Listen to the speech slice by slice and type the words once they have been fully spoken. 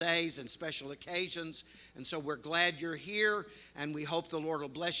holidays and special occasions. And so we're glad you're here, and we hope the Lord will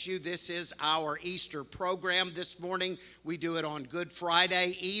bless you. This is our Easter program this morning. We do it on Good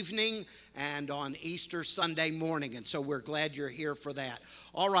Friday evening and on Easter Sunday morning, and so we're glad you're here for that.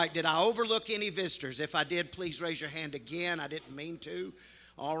 All right, did I overlook any visitors? If I did, please raise your hand again. I didn't mean to.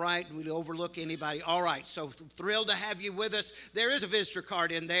 All right, we overlook anybody. All right, so thrilled to have you with us. There is a visitor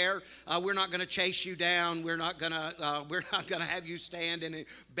card in there. We're not going to chase you down. We're not going to have you stand and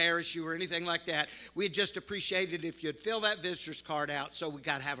embarrass you or anything like that. We'd just appreciate it if you'd fill that visitor's card out, so we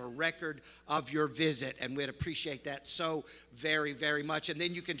got to have a record of your visit, and we'd appreciate that so very, very much. And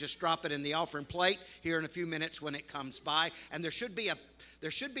then you can just drop it in the offering plate here in a few minutes when it comes by. And there should be a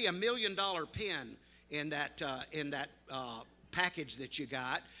 $1 million pin in that package that you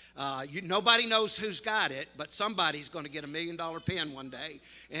got. Nobody knows who's got it, but somebody's going to get $1 million pin one day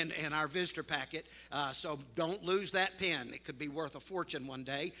in our visitor packet. So don't lose that pin. It could be worth a fortune one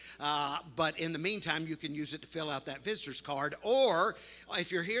day. But in the meantime, you can use it to fill out that visitor's card. Or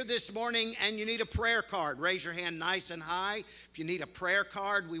if you're here this morning and you need a prayer card, raise your hand nice and high. If you need a prayer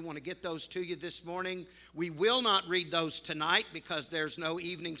card, we want to get those to you this morning. We will not read those tonight because there's no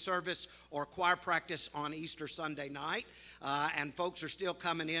evening service or choir practice on Easter Sunday night. And folks are still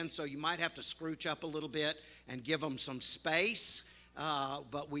coming in, so you might have to scrooch up a little bit and give them some space.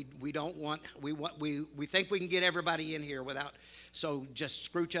 But we think we can get everybody in here without, so just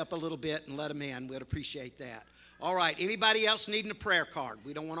scrooch up a little bit and let them in. We'd appreciate that. All right, anybody else needing a prayer card?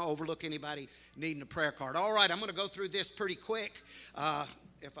 We don't want to overlook anybody needing a prayer card. All right, I'm going to go through this pretty quick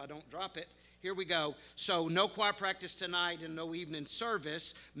if I don't drop it. Here we go. So no choir practice tonight and no evening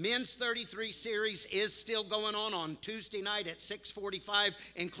service. Men's 33 series is still going on Tuesday night at 6:45,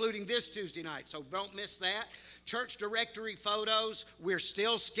 including this Tuesday night. So don't miss that. Church directory photos, we're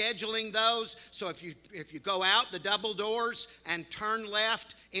still scheduling those. So if you go out the double doors and turn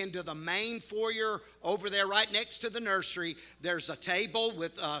left into the main foyer over there right next to the nursery, there's a table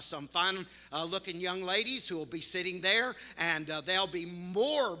with some fine looking young ladies who will be sitting there, and they'll be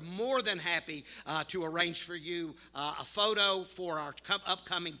more than happy to arrange for you a photo for our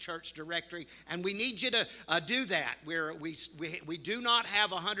upcoming church directory. And we need you to do that. We do not have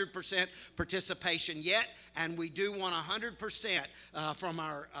 100% participation yet, and we do want 100% from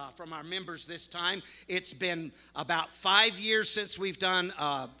our members this time. It's been about 5 years since we've done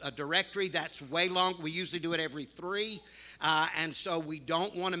a directory. That's way long. We usually do it every 3. And so we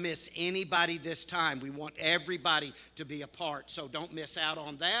don't want to miss anybody this time. We want everybody to be a part. So don't miss out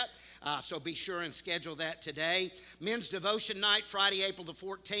on that. So be sure and schedule that today. Men's Devotion Night, Friday, April the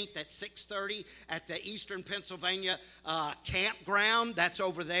 14th at 6:30 at the Eastern Pennsylvania Campground. That's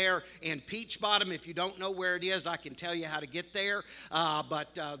over there in Peach Bottom. If you don't know where it is, I can tell you how to get there.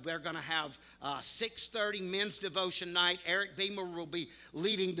 But they're going to have 6:30 Men's Devotion Night. Eric Beamer will be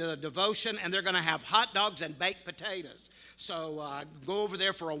leading the devotion, and they're going to have hot dogs and baked potatoes. So go over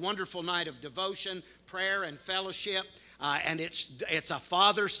there for a wonderful night of devotion, prayer, and fellowship. And it's a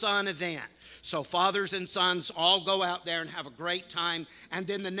father-son event. So fathers and sons all go out there and have a great time. And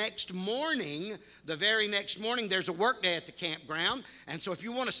then the very next morning, there's a work day at the campground. And so if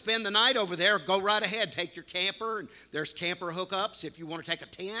you want to spend the night over there, go right ahead. Take your camper, and there's camper hookups. If you want to take a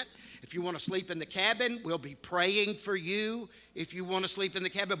tent, if you want to sleep in the cabin, we'll be praying for you if you want to sleep in the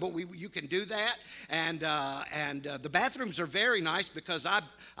cabin. But you can do that. And the bathrooms are very nice because I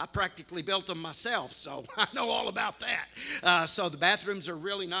practically built them myself. So I know all about that. So the bathrooms are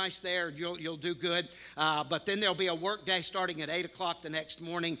really nice there. You'll do good. But then there'll be a work day starting at 8 o'clock the next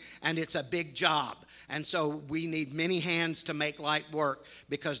morning, and it's a big job. And so we need many hands to make light work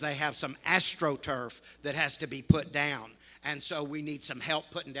because they have some AstroTurf that has to be put down. And so we need some help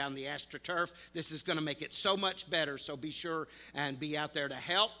putting down the AstroTurf. This is going to make it so much better, so be sure and be out there to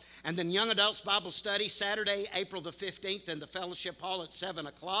help. And then Young Adults Bible Study, Saturday, April the 15th in the Fellowship Hall at 7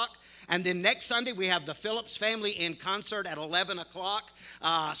 o'clock. And then next Sunday, we have the Phillips family in concert at 11 o'clock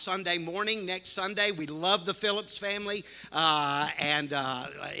Sunday morning. Next Sunday, we love the Phillips family. And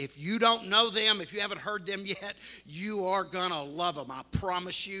if you don't know them, if you haven't heard them yet, you are going to love them. I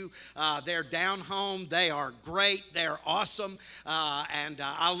promise you. They're down home. They are great. They're awesome. And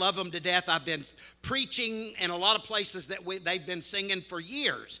I love them to death. I've been preaching in a lot of places that they've been singing for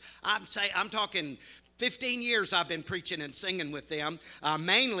years. I'm talking 15 years I've been preaching and singing with them,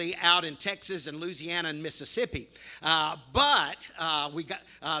 mainly out in Texas and Louisiana and Mississippi. But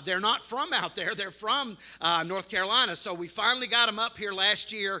they're not from out there. They're from North Carolina. So we finally got them up here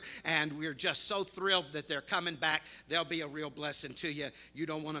last year, and we're just so thrilled that they're coming back. They'll be a real blessing to you. You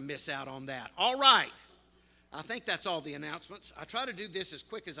don't want to miss out on that. All right. I think that's all the announcements. I try to do this as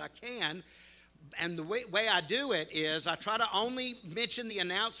quick as I can. And the way I do it is I try to only mention the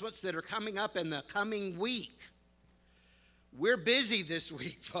announcements that are coming up in the coming week. We're busy this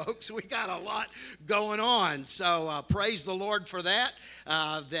week, folks. We got a lot going on. So praise the Lord for that,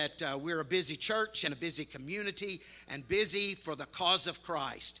 we're a busy church and a busy community and busy for the cause of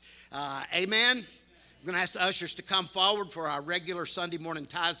Christ. Amen. I'm going to ask the ushers to come forward for our regular Sunday morning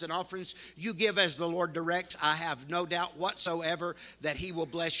tithes and offerings. You give as the Lord directs. I have no doubt whatsoever that He will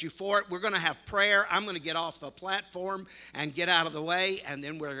bless you for it. We're going to have prayer. I'm going to get off the platform and get out of the way, and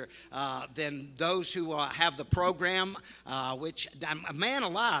then then those who have the program, which a man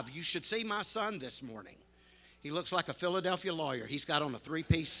alive, you should see my son this morning. He looks like a Philadelphia lawyer. He's got on a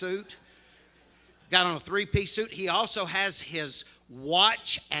three-piece suit. He also has his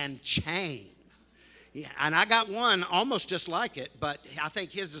watch and chain. Yeah, and I got one almost just like it, but I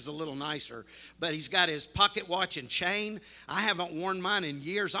think his is a little nicer. But he's got his pocket watch and chain. I haven't worn mine in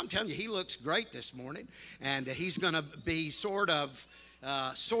years. I'm telling you, he looks great this morning. And he's going to be sort of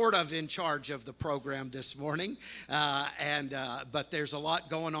in charge of the program this morning. But there's a lot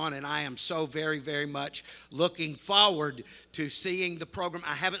going on, and I am so very, very much looking forward to seeing the program.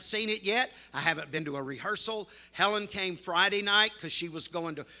 I haven't seen it yet. I haven't been to a rehearsal. Helen came Friday night because she was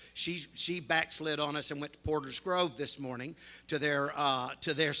going to, she backslid on us and went to Porter's Grove this morning to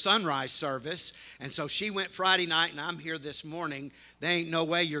their sunrise service. And so she went Friday night, and I'm here this morning. There ain't no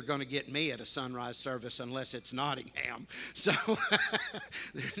way you're going to get me at a sunrise service unless it's Nottingham. So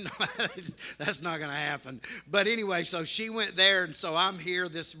that's not going to happen. But anyway, so she went there, and so I'm here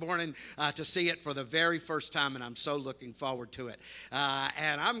this morning to see it for the very first time, and I'm so looking forward to it.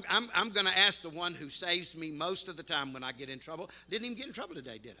 And I'm going to ask the one who saves me most of the time when I get in trouble. I didn't even get in trouble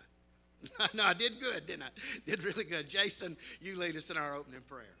today, did I? No, I did good, didn't I? Did really good. Jason, you lead us in our opening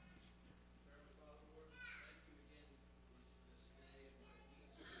prayer.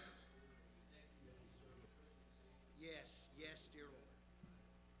 Yes, yes, dear Lord.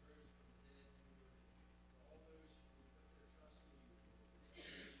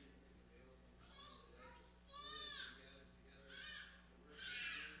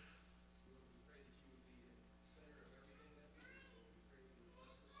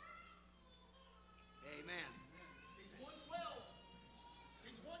 Amen. Page 112.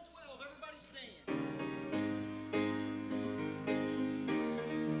 Page 112. Everybody stand.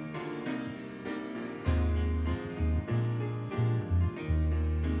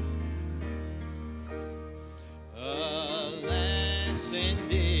 Alas, and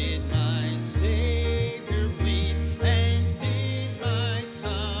did my Savior bleed, and did my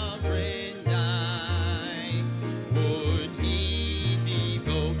sovereign die? Would He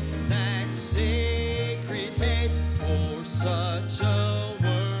devote that sacred head for such a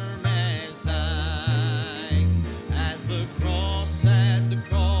worm as I? At the cross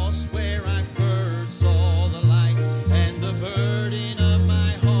where I first saw the light, and the burden of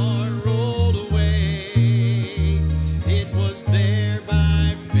my heart rolled away. It was there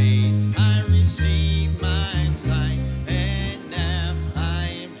by faith I received my sight, and now I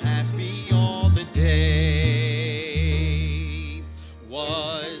am happy all the day.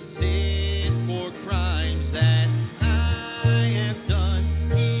 Was it for crimes that I have done?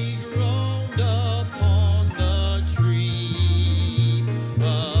 He groaned upon the tree.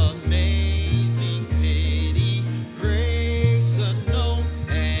 Amazing pity, grace unknown,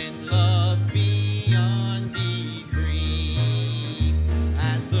 and love beyond degree.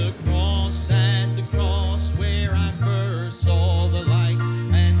 At the cross where I first saw the light,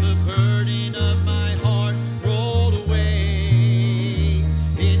 and the burden of my heart rolled away.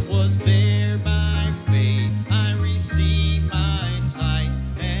 It was there by faith I received my sight,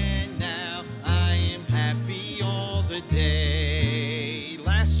 and now I am happy all the day.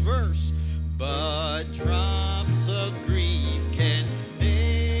 Last verse. But drops of grief can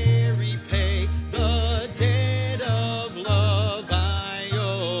ne'er repay the debt of love I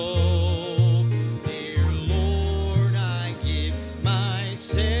owe. Dear Lord, I give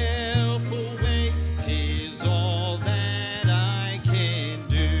myself away. 'Tis all that I can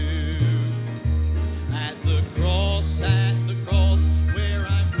do. At the cross where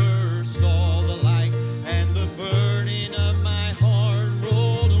I first saw the light, and the burden of my heart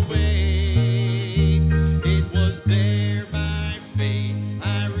rolled away. It was there by faith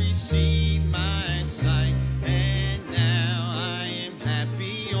I received my sight, and now I am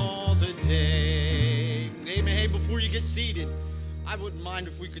happy all the day. Amen. Hey, before you get seated, I wouldn't mind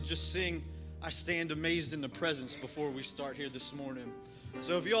if we could just sing I Stand Amazed in the Presence before we start here this morning.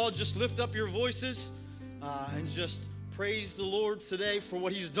 So if you all just lift up your voices and just praise the Lord today for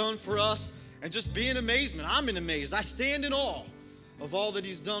what He's done for us, and just be in amazement. I'm in amaze. I stand in awe of all that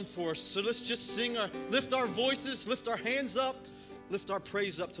he's done for us. So let's just lift our voices, lift our hands up, lift our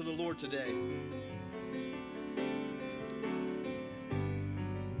praise up to the Lord today.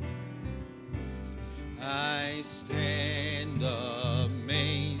 I stand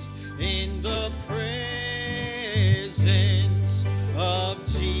amazed in the presence of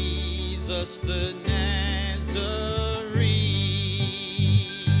Jesus the Nazarene,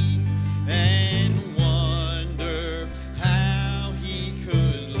 and wonder how he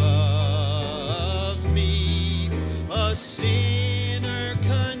could love me, a sinner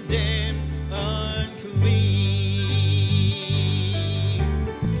condemned unclean.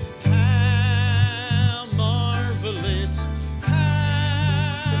 How marvelous,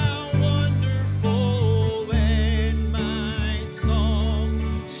 how wonderful, and my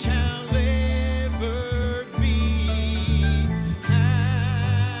song shall ever be.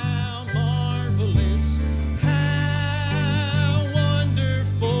 How marvelous, how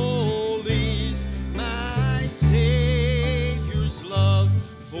wonderful is my Savior's love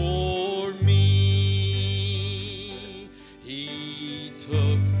for me. He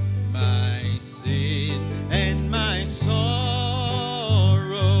took my sin and my sorrow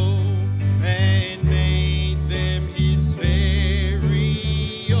and made them his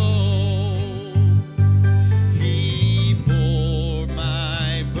very own. He bore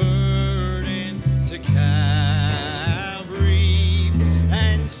my burden to Calvary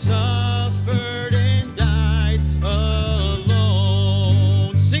and suffered and died alone.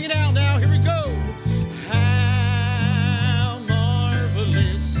 Sing it out now. Here we go. How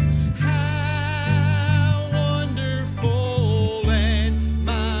marvelous, how wonderful, and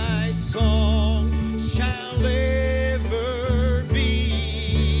my song shall ever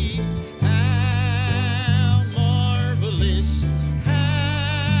be. How marvelous,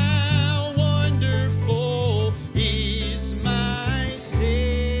 how wonderful is my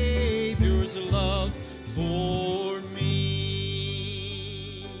Savior's love for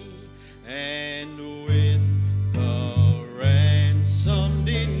me. And with the ransomed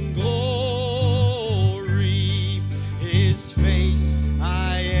in glory, his face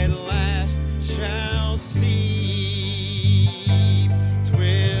I at last shall see.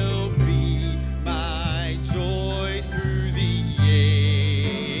 'Twill be my joy through the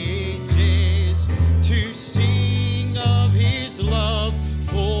ages to sing of his love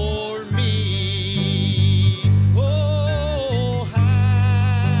for me. Oh,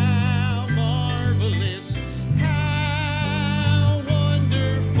 how marvelous, how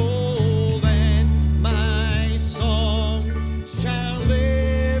wonderful, and my song shall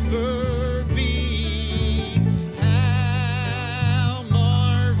ever be. How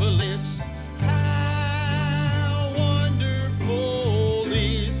marvelous, how wonderful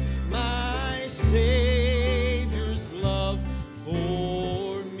is my Savior's love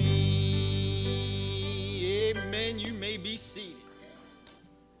for me. Amen. You may be seated.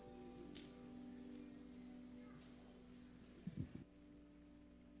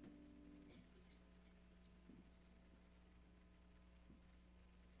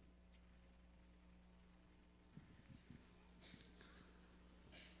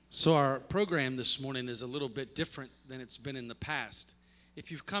 So our program this morning is a little bit different than it's been in the past. If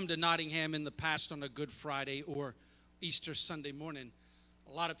you've come to Nottingham in the past on a Good Friday or Easter Sunday morning,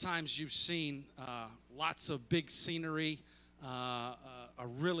 a lot of times you've seen lots of big scenery, a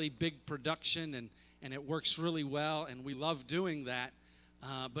really big production, and it works really well, and we love doing that.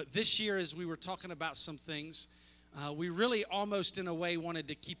 But this year, as we were talking about some things, we really almost in a way wanted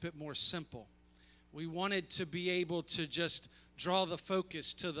to keep it more simple. We wanted to be able to just draw the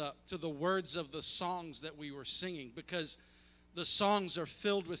focus to the words of the songs that we were singing, because the songs are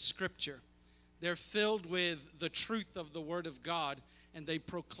filled with Scripture. They're filled with the truth of the Word of God, and they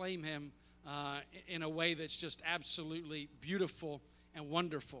proclaim Him in a way that's just absolutely beautiful and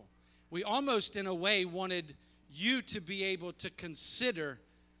wonderful. We almost in a way wanted you to be able to consider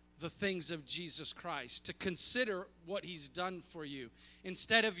the things of Jesus Christ, to consider what He's done for you.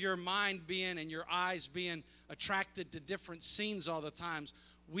 Instead of your mind being and your eyes being attracted to different scenes all the times,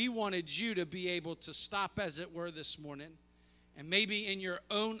 we wanted you to be able to stop, as it were, this morning, and maybe in your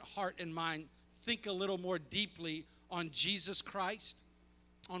own heart and mind, think a little more deeply on Jesus Christ,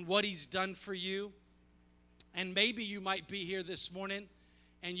 on what He's done for you. And maybe you might be here this morning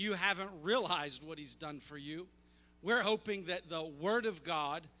and you haven't realized what He's done for you. We're hoping that the Word of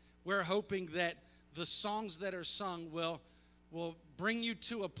God, we're hoping that the songs that are sung will bring you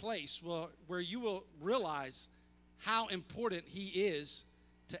to a place where you will realize how important He is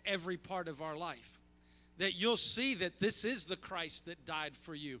to every part of our life. That you'll see that this is the Christ that died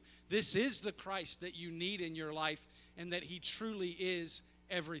for you. This is the Christ that you need in your life and that he truly is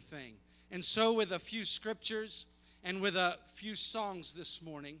everything. And so with a few scriptures and with a few songs this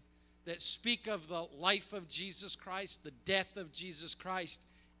morning that speak of the life of Jesus Christ, the death of Jesus Christ,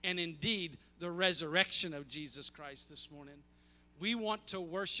 and indeed the resurrection of Jesus Christ this morning, we want to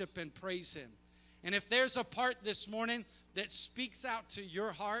worship and praise him. And if there's a part this morning that speaks out to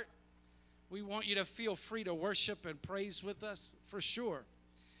your heart, we want you to feel free to worship and praise with us for sure.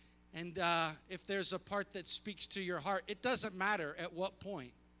 And if there's a part that speaks to your heart, it doesn't matter at what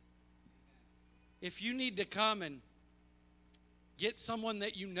point. If you need to come and get someone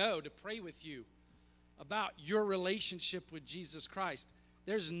that you know to pray with you about your relationship with Jesus Christ,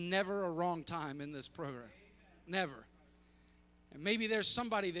 there's never a wrong time in this program. Never. And maybe there's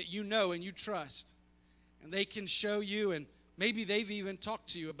somebody that you know and you trust, and they can show you, and maybe they've even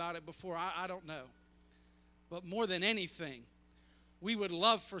talked to you about it before. I don't know. But more than anything, we would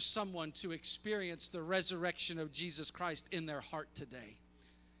love for someone to experience the resurrection of Jesus Christ in their heart today.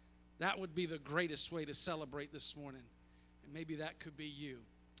 That would be the greatest way to celebrate this morning. And maybe that could be you.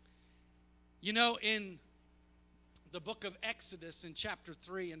 You know, in the book of Exodus in chapter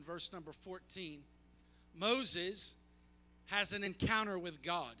 3 and verse number 14, Moses has an encounter with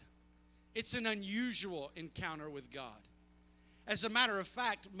God. It's an unusual encounter with God. As a matter of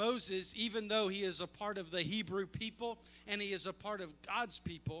fact, Moses, even though he is a part of the Hebrew people and he is a part of God's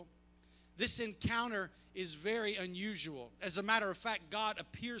people, this encounter is very unusual. As a matter of fact, God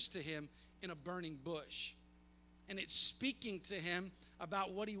appears to him in a burning bush. And it's speaking to him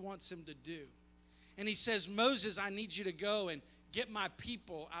about what he wants him to do. And he says, Moses, I need you to go and get my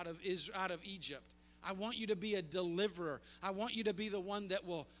people out of Egypt. I want you to be a deliverer. I want you to be the one that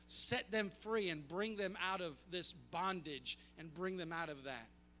will set them free and bring them out of this bondage and bring them out of that.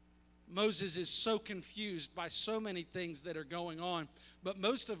 Moses is so confused by so many things that are going on. But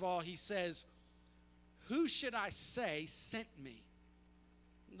most of all, he says, who should I say sent me?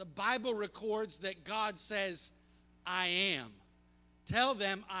 The Bible records that God says, I am. Tell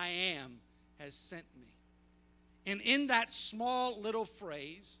them I am has sent me. And in that small little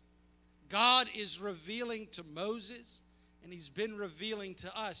phrase, God is revealing to Moses, and he's been revealing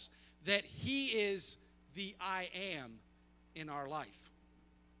to us, that he is the I am in our life.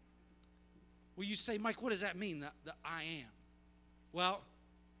 Well, you say, Mike, what does that mean, the I am? Well,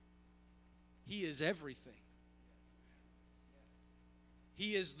 he is everything.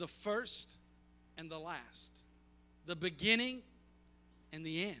 He is the first and the last, the beginning and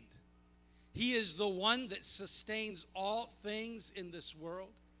the end. He is the one that sustains all things in this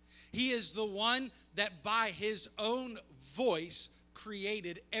world. He is the one that by his own voice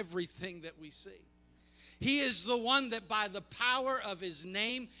created everything that we see. He is the one that by the power of his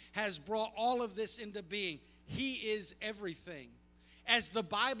name has brought all of this into being. He is everything. As the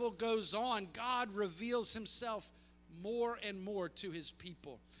Bible goes on, God reveals himself more and more to his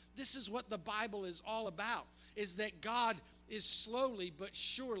people. This is what the Bible is all about, is that God is slowly but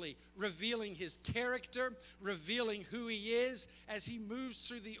surely revealing his character, revealing who he is. As he moves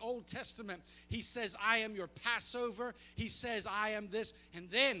through the Old Testament, he says, I am your Passover. He says, I am this. And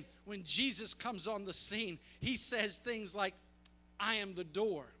then when Jesus comes on the scene, he says things like, I am the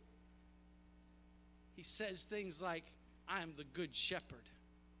door. He says things like, I am the good shepherd.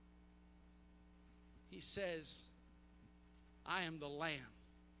 He says, I am the lamb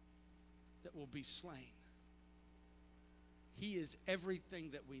that will be slain. He is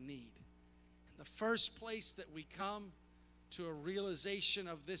everything that we need. And the first place that we come to a realization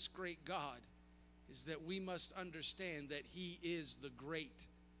of this great God is that we must understand that he is the great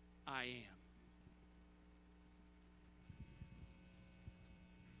I am.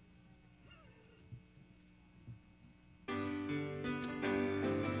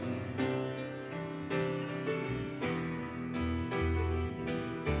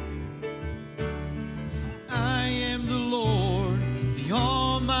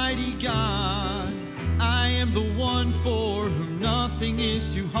 Almighty God, I am the one for whom nothing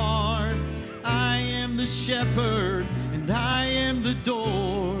is too hard. I am the shepherd and I am the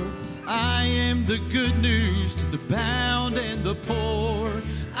door. I am the good news to the bound and the poor.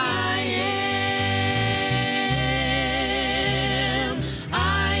 I am.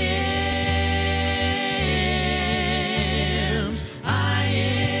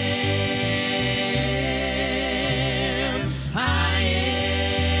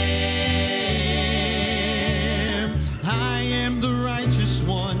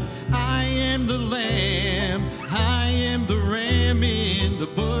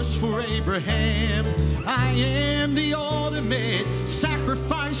 For Abraham, I am the ultimate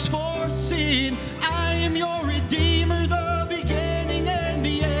sacrifice for sin. I am your Redeemer, the beginning and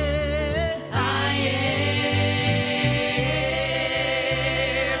the end. I am.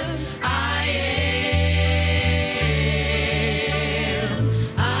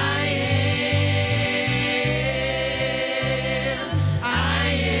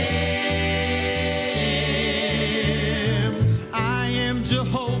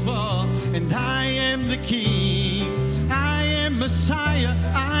 Messiah,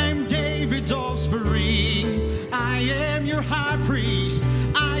 I'm David's offspring. I am your high priest,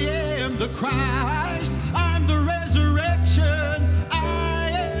 I am the Christ, I'm the resurrection, I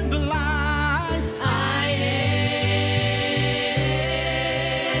am the life.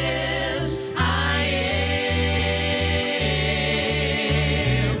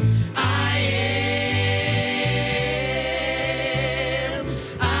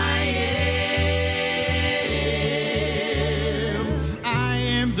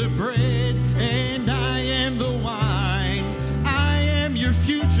 The bread and I am the wine. I am your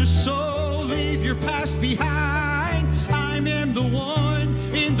future, so leave your past behind. I am the one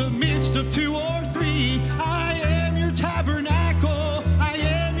in the midst of two or three. I am your tabernacle, I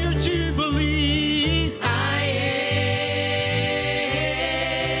am your jubilee. I am,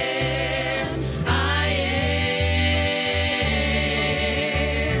 I am,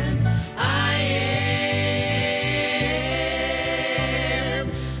 I am.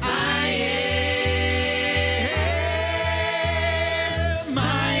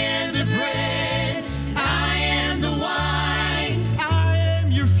 I am the bread, I am the wine, I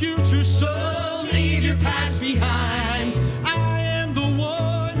am your future, so leave your past behind. I am the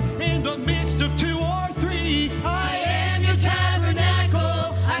one in the midst of two or three. I am your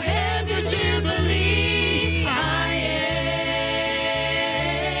tabernacle, I am your jubilee. I am,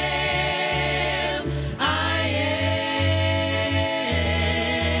 I am,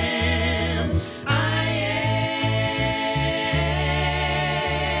 I am.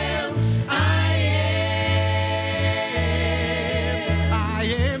 I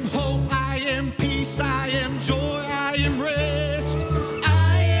am hope, I am peace, I am joy, I am rest.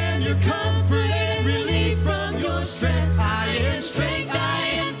 I am your comfort and relief from your stress. I am strength, I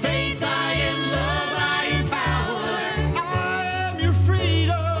am faith, I am love, I am power. I am your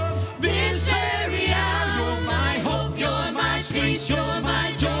freedom this very hour. You're my hope, you're my peace, you're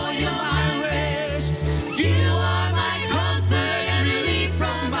my joy, you're my rest. You are my comfort and relief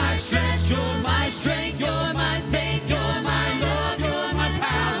from my stress. You're my strength, you're my faith, you're my love, you're my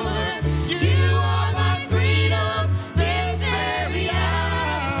power. You are my freedom this very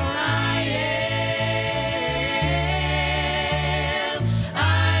hour. I am,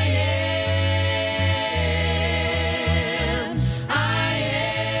 I am, I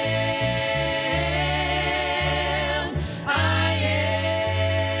am, I am,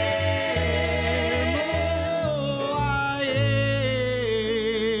 oh, I am.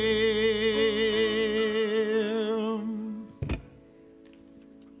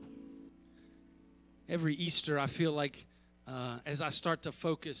 Every Easter, I feel like as I start to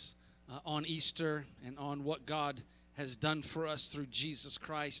focus on Easter and on what God has done for us through Jesus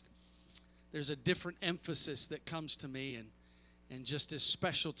Christ, there's a different emphasis that comes to me and just is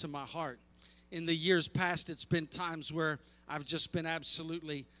special to my heart. In the years past, it's been times where I've just been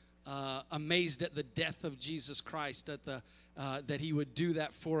absolutely amazed at the death of Jesus Christ, that He would do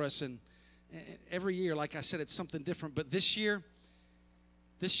that for us. And every year, like I said, it's something different. But this year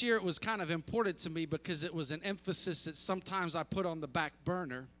it was kind of important to me because it was an emphasis that sometimes I put on the back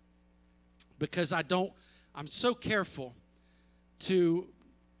burner because I'm so careful to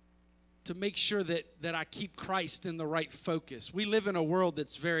make sure that I keep Christ in the right focus. We live in a world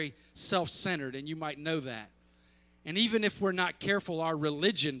that's very self-centered, and you might know that. And even if we're not careful, our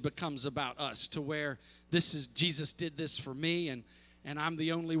religion becomes about us, to where this is Jesus did this for me, and I'm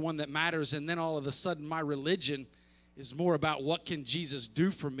the only one that matters. And then all of a sudden, my religion is more about what can Jesus do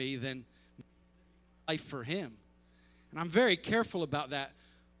for me than life for Him. And I'm very careful about that.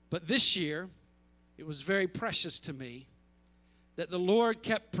 But this year, it was very precious to me that the Lord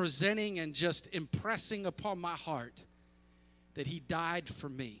kept presenting and just impressing upon my heart that He died for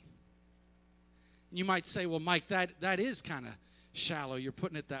me. And you might say, well, Mike, that is kind of shallow. You're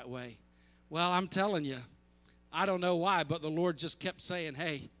putting it that way. Well, I'm telling you, I don't know why, but the Lord just kept saying,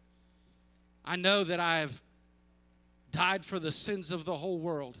 hey, I know that I've died for the sins of the whole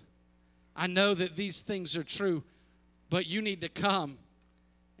world. I know that these things are true, but you need to come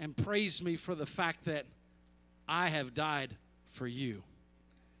and praise me for the fact that I have died for you.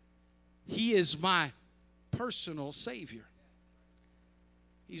 He is my personal Savior.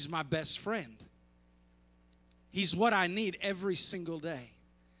 He's my best friend. He's what I need every single day.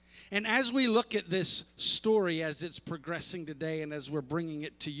 And as we look at this story as it's progressing today and as we're bringing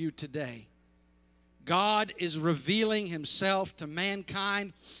it to you today, God is revealing Himself to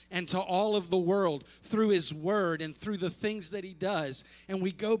mankind and to all of the world through His Word and through the things that He does. And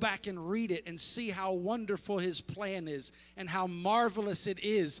we go back and read it and see how wonderful His plan is and how marvelous it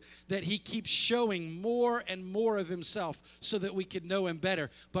is that He keeps showing more and more of Himself so that we could know Him better.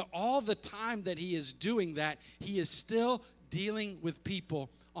 But all the time that He is doing that, He is still dealing with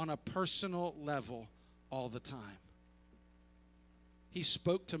people on a personal level all the time. He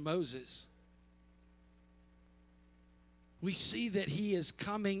spoke to Moses. We see that he is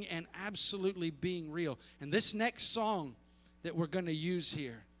coming and absolutely being real. And this next song that we're going to use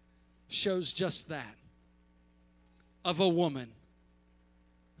here shows just that, of a woman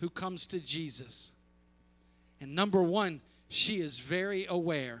who comes to Jesus. And number one, she is very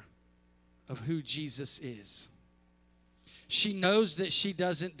aware of who Jesus is. She knows that she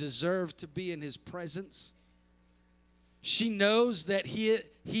doesn't deserve to be in his presence. She knows that he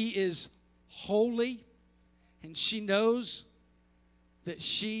is holy, and she knows that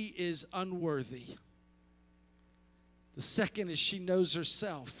she is unworthy. The second is she knows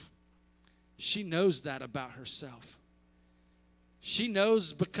herself. She knows that about herself. She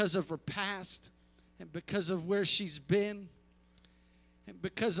knows because of her past and because of where she's been and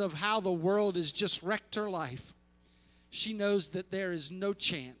because of how the world has just wrecked her life. She knows that there is no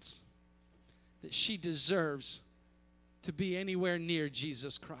chance that she deserves to be anywhere near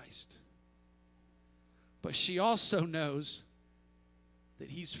Jesus Christ. But she also knows that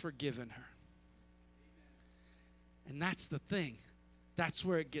he's forgiven her. And that's the thing. That's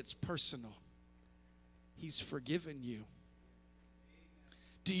where it gets personal. He's forgiven you.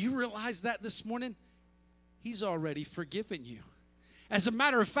 Do you realize that this morning? He's already forgiven you. As a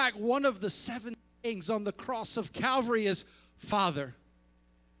matter of fact, one of the 7 things on the cross of Calvary is, Father,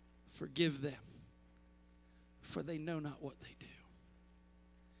 forgive them, for they know not what they do.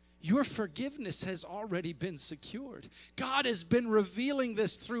 Your forgiveness has already been secured. God has been revealing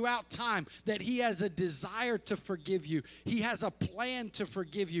this throughout time, that he has a desire to forgive you. He has a plan to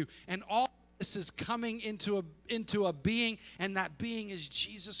forgive you. And all this is coming into a being, and that being is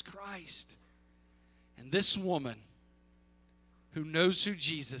Jesus Christ. And this woman who knows who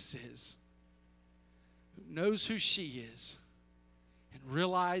Jesus is, who knows who she is, and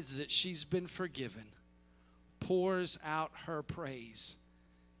realizes that she's been forgiven, pours out her praise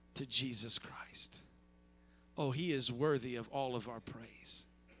to Jesus Christ. Oh, he is worthy of all of our praise.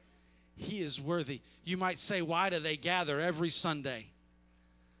 He is worthy. You might say, why do they gather every Sunday?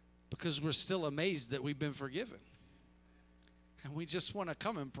 Because we're still amazed that we've been forgiven. And we just want to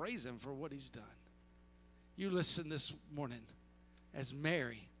come and praise him for what he's done. You listen this morning as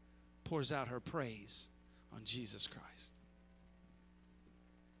Mary pours out her praise on Jesus Christ.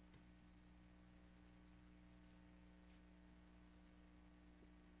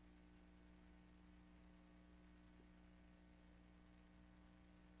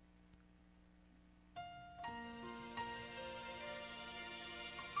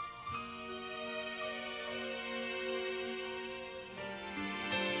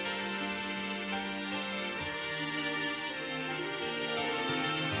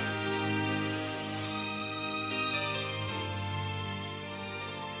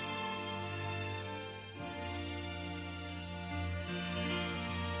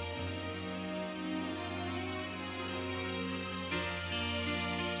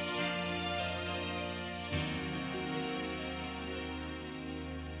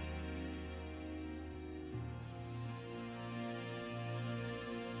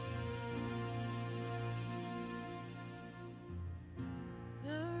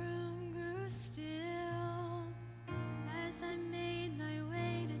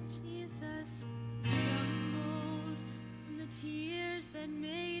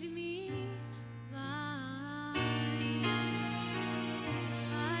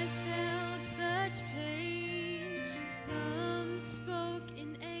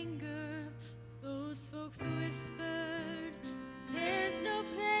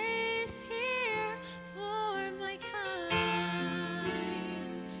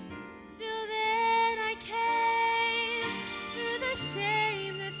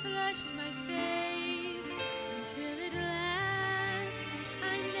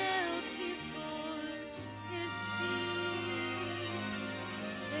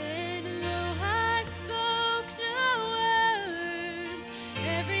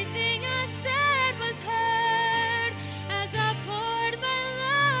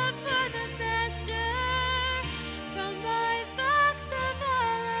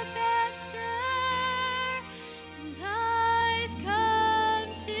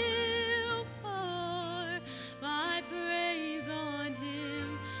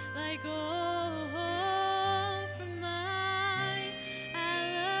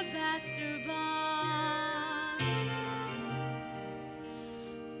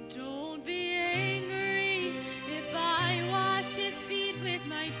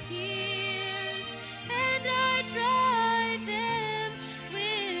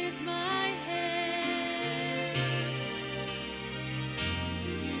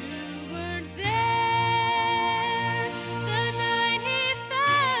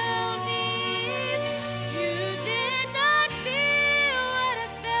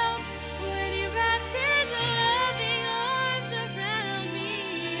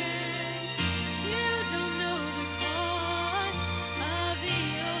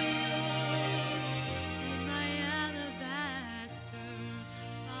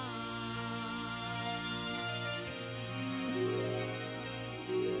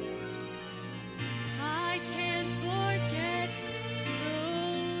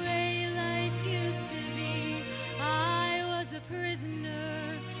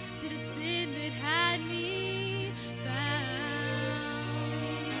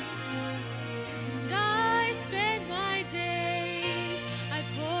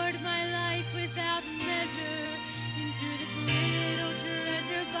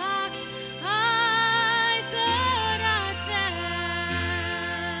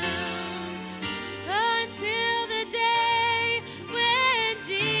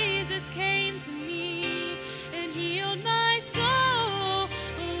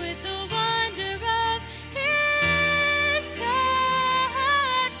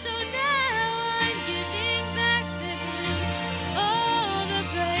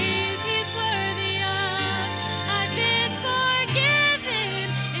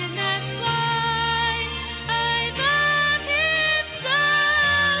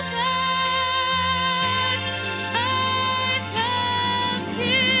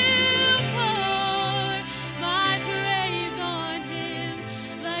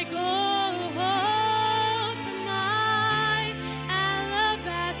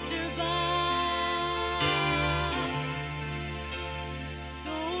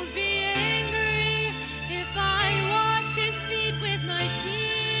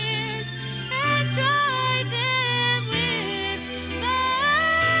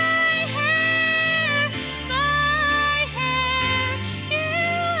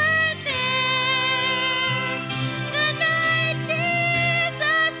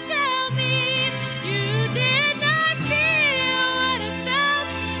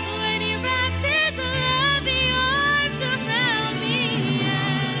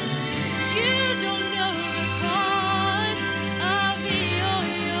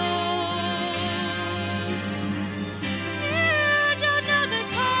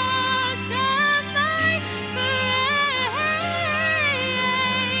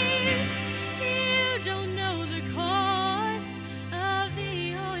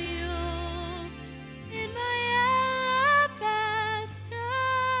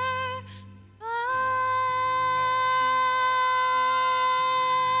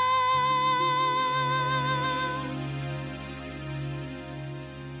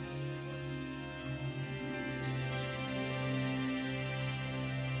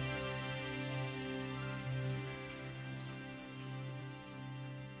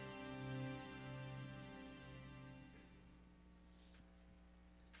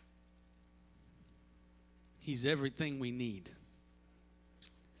 He's everything we need.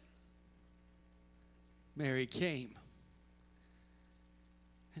 Mary came.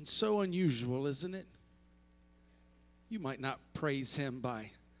 And so unusual, isn't it? You might not praise him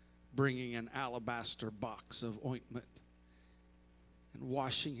by bringing an alabaster box of ointment and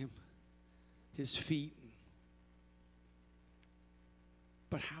washing his feet.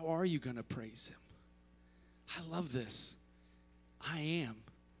 But how are you going to praise him? I love this. I am.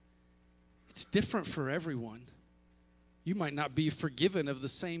 It's different for everyone. You might not be forgiven of the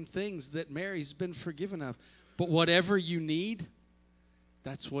same things that Mary's been forgiven of. But whatever you need,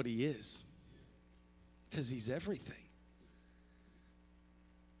 that's what he is. Because he's everything.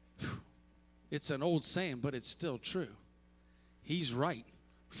 It's an old saying, but it's still true. He's right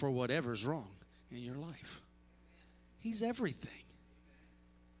for whatever's wrong in your life. He's everything.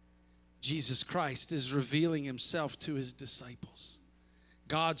 Jesus Christ is revealing himself to his disciples.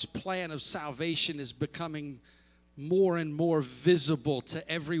 God's plan of salvation is becoming more and more visible to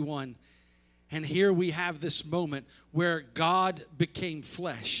everyone. And here we have this moment where God became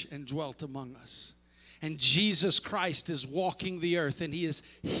flesh and dwelt among us. And Jesus Christ is walking the earth, and he is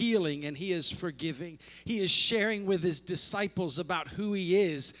healing, and he is forgiving. He is sharing with his disciples about who he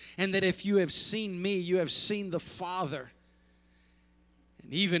is, and that if you have seen me, you have seen the Father.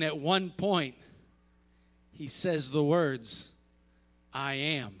 And even at one point, he says the words, I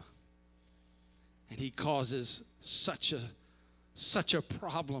am. And he causes such a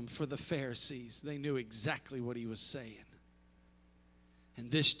problem for the Pharisees. They knew exactly what he was saying. And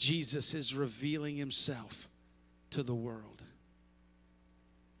this Jesus is revealing himself to the world.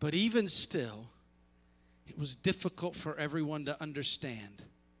 But even still, it was difficult for everyone to understand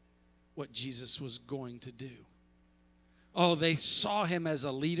what Jesus was going to do. Oh, they saw him as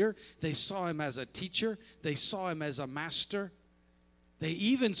a leader. They saw him as a teacher. They saw him as a master. They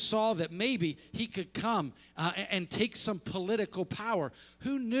even saw that maybe he could come and take some political power.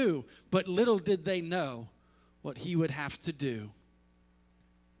 Who knew? But little did they know what he would have to do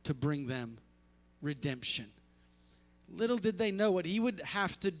to bring them redemption. Little did they know what he would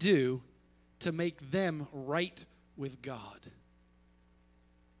have to do to make them right with God.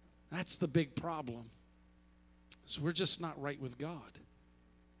 That's the big problem. So we're just not right with God.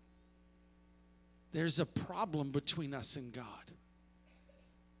 There's a problem between us and God.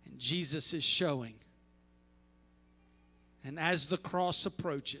 And Jesus is showing. And as the cross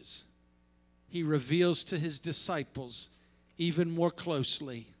approaches, he reveals to his disciples even more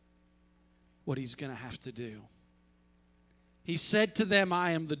closely what he's going to have to do. He said to them,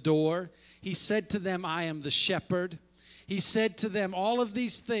 I am the door. He said to them, I am the shepherd. He said to them all of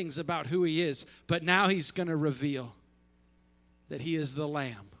these things about who he is, but now he's going to reveal that he is the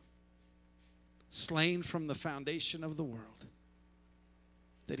Lamb, slain from the foundation of the world,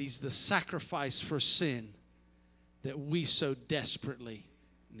 that he's the sacrifice for sin that we so desperately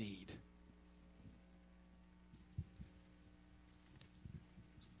need.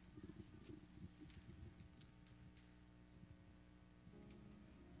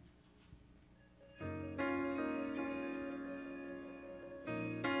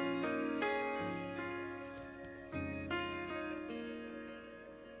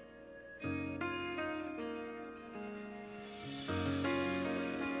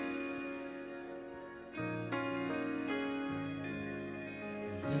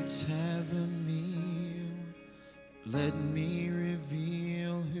 Let's have a meal. Let me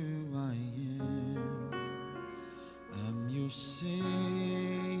reveal who I am. I'm your Savior.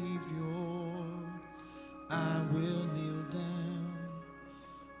 I will kneel down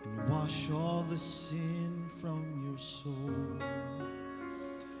and wash all the sin from your soul.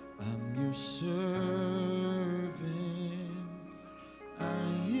 I'm your servant.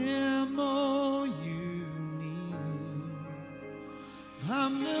 I am all you need.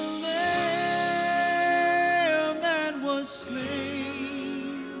 I'm the Lamb that was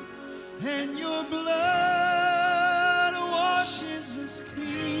slain, and your blood washes us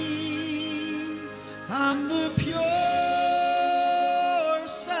clean. I'm the pure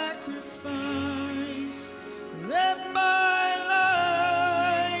sacrifice. Let my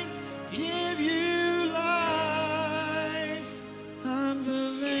light give you life. I'm the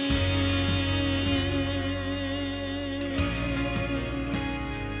Lamb.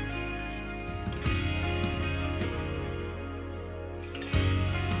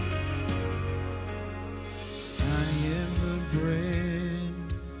 I am the bread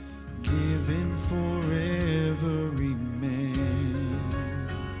given for every man.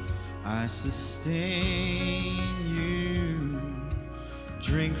 I sustain you.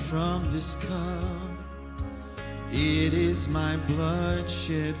 Drink from this cup. It is my blood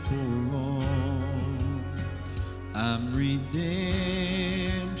shed for all. I'm redemption.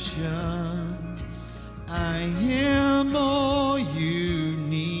 I am all you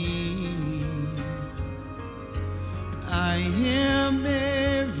need. I am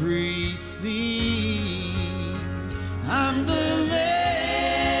everything. I'm the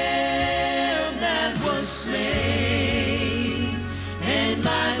lamb that was slain, and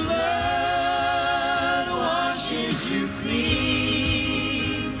my blood washes you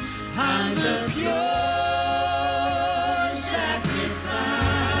clean. I'm the pure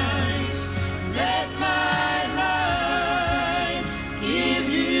sacrifice. Let my life give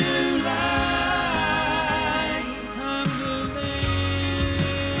you life. I'm the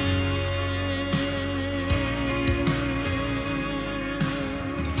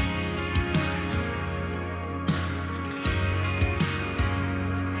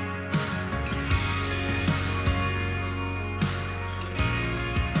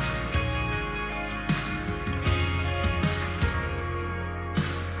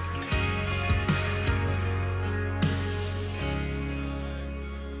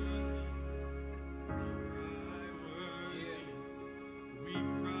We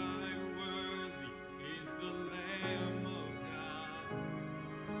cry, worthy is the Lamb of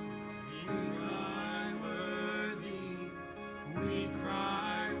God. We cry, worthy. We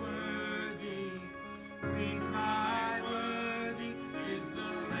cry, worthy. We cry, worthy is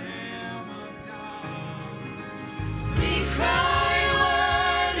the Lamb of God. We cry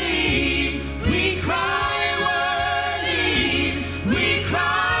worthy, we cry worthy, we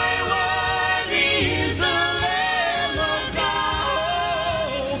cry worthy is the Lamb of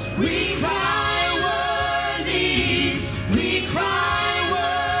God. We cry worthy, we cry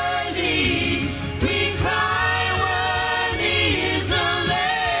worthy, we cry worthy is the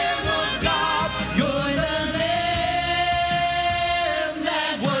Lamb of God. You're the Lamb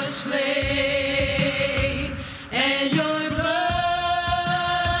that was slain, and your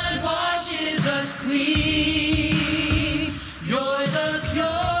blood washes us clean. You're the pure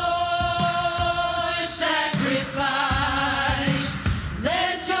sacrifice.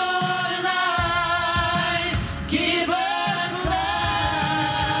 Let your life give us life.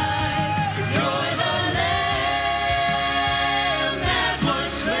 You're the Lamb that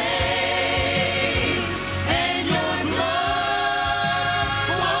was slain, and your blood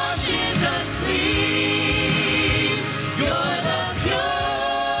washes us clean. You're the pure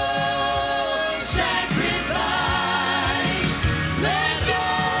sacrifice. Let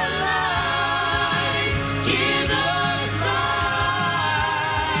your life give us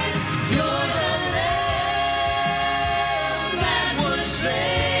life. You're the Lamb that was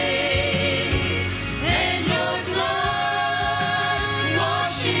slain, and your blood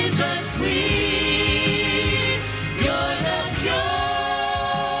washes us clean. You're the pure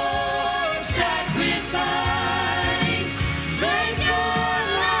sacrifice. Let your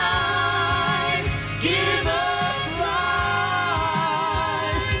life give us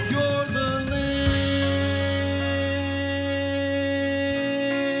life. You're the Lamb.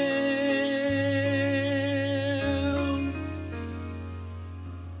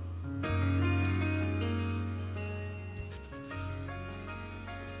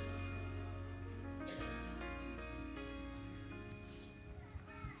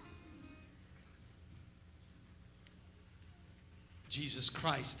 Jesus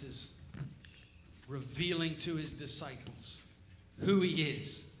Christ is revealing to his disciples who he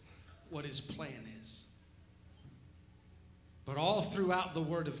is, what his plan is. But all throughout the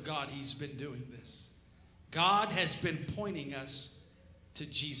Word of God, he's been doing this. God has been pointing us to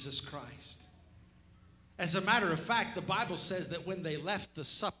Jesus Christ. As a matter of fact, the Bible says that when they left the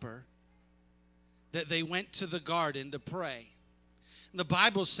supper, that they went to the garden to pray. And the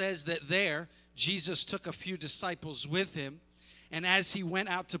Bible says that there, Jesus took a few disciples with him, and as he went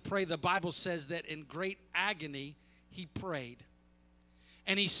out to pray, the Bible says that in great agony, he prayed.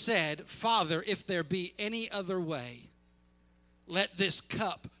 And he said, Father, if there be any other way, let this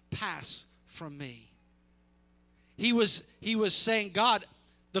cup pass from me. He was saying, God,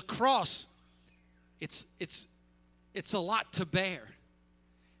 the cross, it's a lot to bear.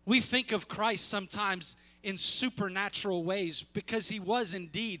 We think of Christ sometimes in supernatural ways because he was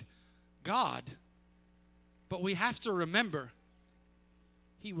indeed God. But we have to remember,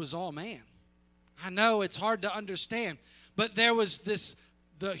 he was all man. I know it's hard to understand, but there was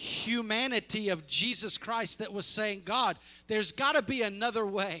the humanity of Jesus Christ that was saying, God, there's got to be another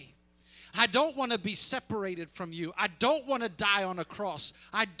way. I don't want to be separated from you. I don't want to die on a cross.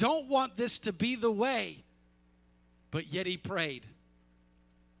 I don't want this to be the way. But yet he prayed,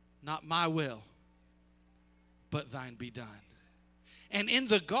 not my will, but thine be done. And in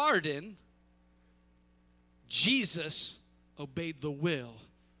the garden, Jesus obeyed the will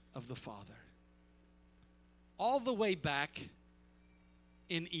of the Father. All the way back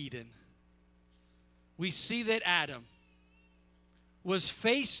in Eden, we see that Adam was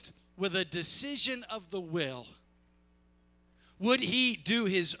faced with a decision of the will. Would he do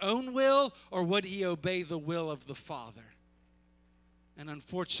his own will, or would he obey the will of the Father? And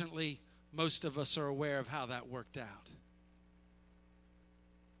unfortunately, most of us are aware of how that worked out.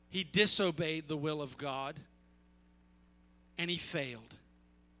 He disobeyed the will of God, and he failed.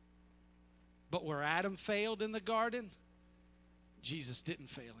 But where Adam failed in the garden, Jesus didn't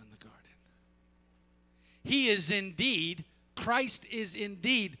fail in the garden. He is indeed, Christ is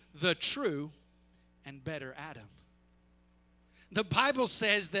indeed the true and better Adam. The Bible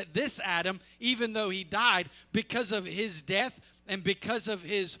says that this Adam, even though he died, because of his death and because of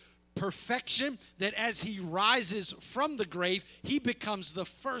his perfection, that as he rises from the grave, he becomes the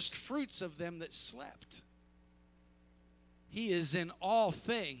first fruits of them that slept. He is in all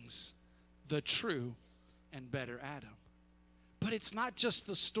things the true and better Adam. But it's not just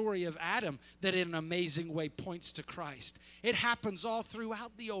the story of Adam that in an amazing way points to Christ. It happens all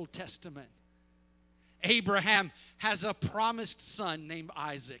throughout the Old Testament. Abraham has a promised son named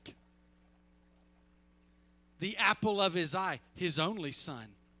Isaac. The apple of his eye, his only son.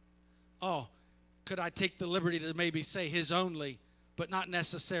 Oh, could I take the liberty to maybe say his only, but not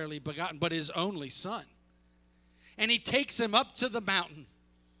necessarily begotten, but his only son. And he takes him up to the mountain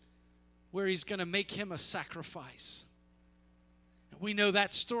where he's going to make him a sacrifice. We know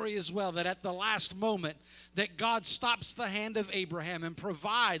that story as well, that at the last moment that God stops the hand of Abraham and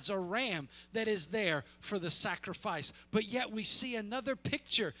provides a ram that is there for the sacrifice. But yet we see another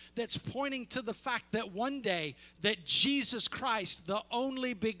picture that's pointing to the fact that one day that Jesus Christ, the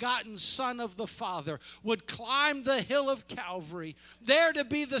only begotten Son of the Father, would climb the hill of Calvary, there to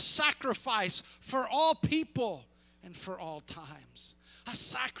be the sacrifice for all people and for all times. A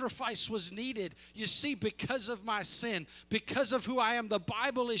sacrifice was needed, you see, because of my sin, because of who I am. The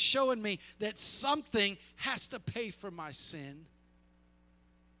Bible is showing me that something has to pay for my sin.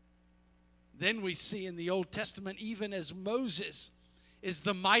 Then we see in the Old Testament, even as Moses is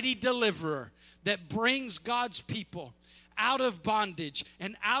the mighty deliverer that brings God's people out of bondage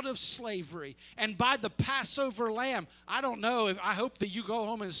and out of slavery. And by the Passover lamb, I don't know, I hope that you go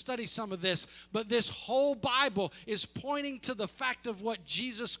home and study some of this, but this whole Bible is pointing to the fact of what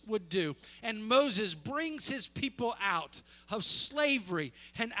Jesus would do. And Moses brings his people out of slavery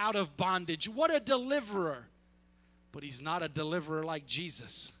and out of bondage. What a deliverer. But he's not a deliverer like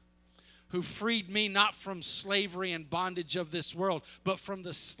Jesus, who freed me not from slavery and bondage of this world, but from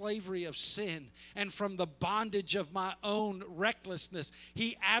the slavery of sin and from the bondage of my own recklessness.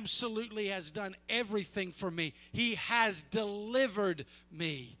 He absolutely has done everything for me. He has delivered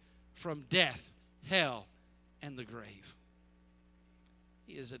me from death, hell, and the grave.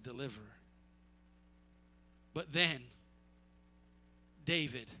 He is a deliverer. But then,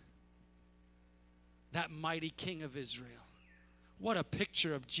 David, that mighty king of Israel, what a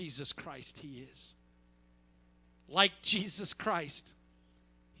picture of Jesus Christ he is. Like Jesus Christ,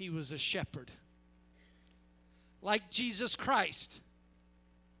 he was a shepherd. Like Jesus Christ,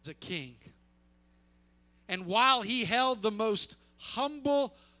 he was a king. And while he held the most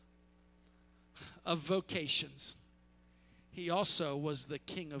humble of vocations, he also was the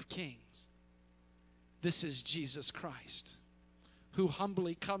King of Kings. This is Jesus Christ, who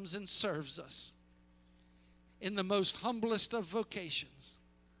humbly comes and serves us in the most humblest of vocations.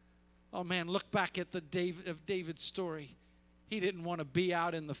 Oh man, look back at David's story. He didn't want to be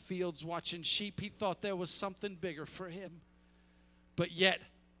out in the fields watching sheep. He thought there was something bigger for him. But yet,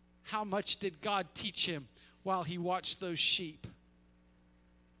 how much did God teach him while he watched those sheep?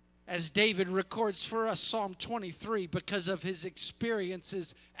 As David records for us Psalm 23 because of his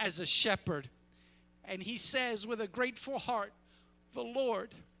experiences as a shepherd. And he says with a grateful heart, "The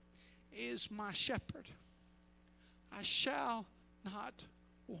Lord is my shepherd. I shall not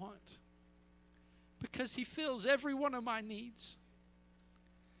want," because he fills every one of my needs.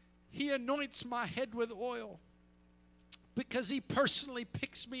 He anoints my head with oil because he personally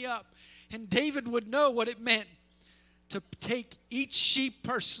picks me up. And David would know what it meant to take each sheep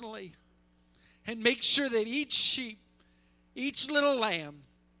personally and make sure that each sheep, each little lamb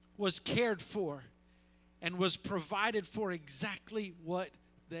was cared for and was provided for exactly what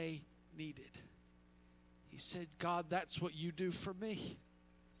they needed. He said, "God, that's what you do for me.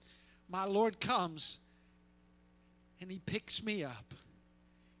 My Lord comes and he picks me up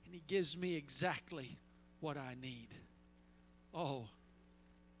and he gives me exactly what I need." Oh,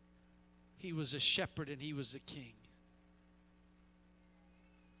 he was a shepherd and he was a king.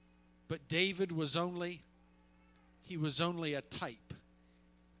 But David was only he was only a type.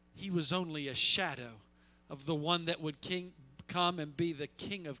 He was only a shadow of the one that would come and be the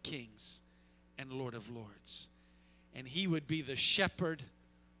King of Kings and Lord of Lords. And he would be the shepherd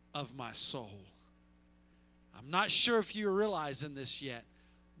of my soul. I'm not sure if you're realizing this yet,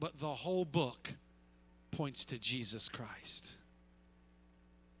 but the whole book points to Jesus Christ.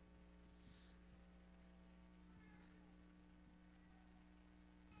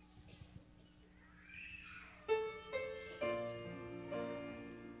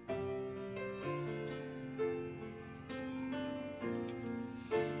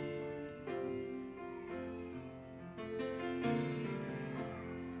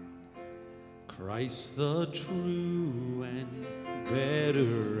 Christ the true and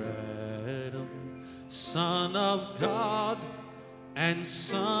better Adam, Son of God and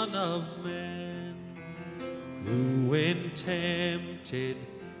Son of man, who when tempted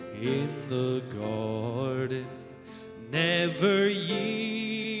in the garden never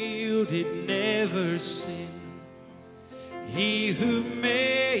yielded, never sinned. He who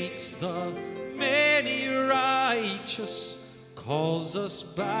makes the many righteous calls us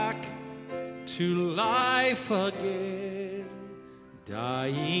back to life again.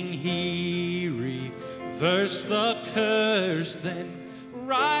 Dying, he reversed the curse, then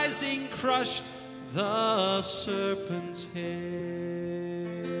rising crushed the serpent's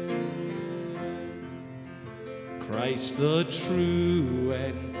head. Christ the true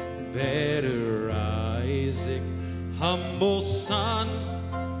and better Isaac, humble son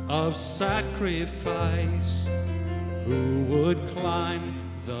of sacrifice, who would climb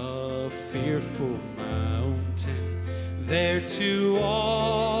the fearful mountain, there to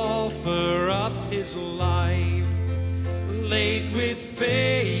offer up his life, laid with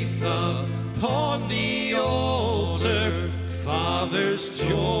faith upon the altar, Father's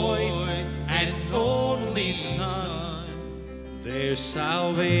joy and only Son. Their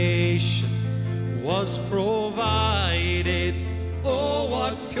salvation was provided. Oh,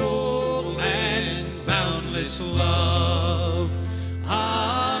 what pure and boundless love!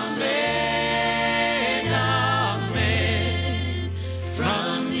 Amen, amen,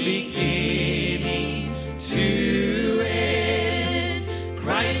 from beginning to end,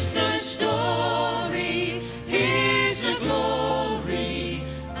 Christ the story, is the glory,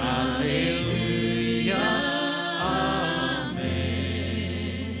 alleluia, amen.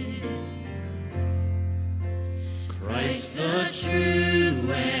 Christ the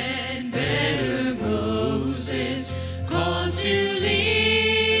true and better Moses, called to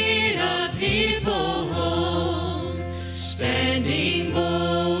lead a people home, standing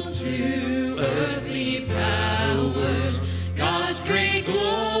bold to earthly powers, God's great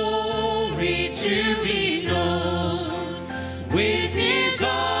glory to be known. With his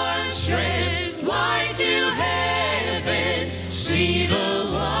arms stretched wide to heaven, see the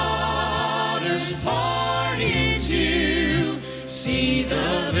waters part into, see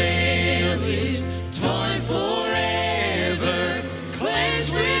the veil is torn forever,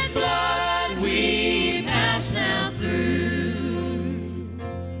 cleansed with blood we pass now through.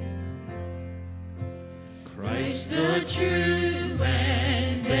 Christ the true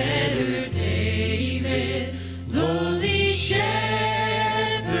and better David, lowly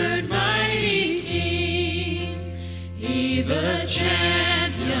shepherd, mighty king, he the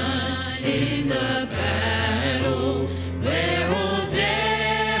champion in the battle, where all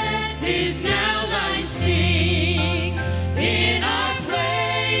death is now thy sting. In our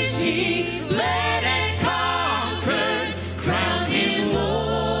place he led and conquered, crowned him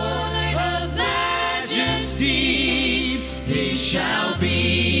Lord of majesty. He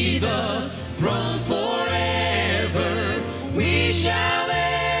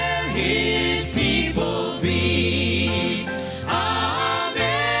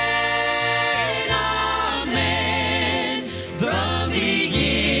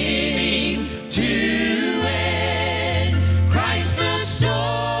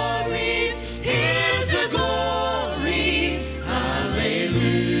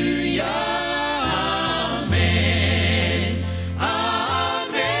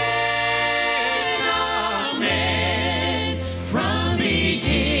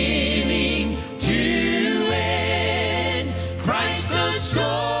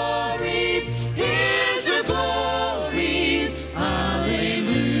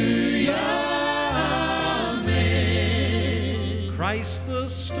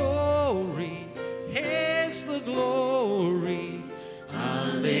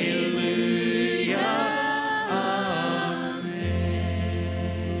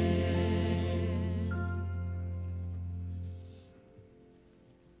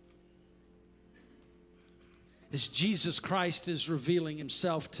as Jesus Christ is revealing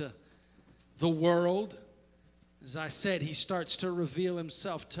himself to the world, as I said, he starts to reveal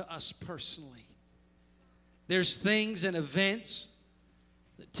himself to us personally. There's things and events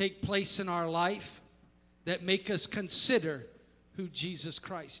that take place in our life that make us consider who Jesus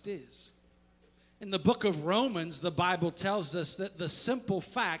Christ is. In the book of Romans, the Bible tells us that the simple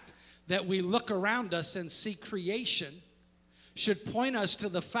fact that we look around us and see creation should point us to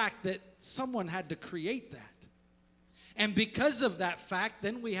the fact that someone had to create that. And because of that fact,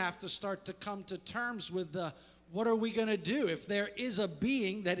 then we have to start to come to terms with what are we going to do? If there is a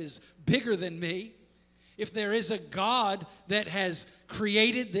being that is bigger than me, if there is a God that has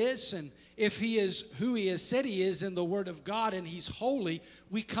created this, and if he is who he has said he is in the Word of God and he's holy,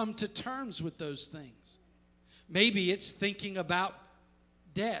 we come to terms with those things. Maybe it's thinking about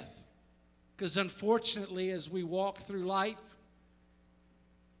death, because unfortunately as we walk through life,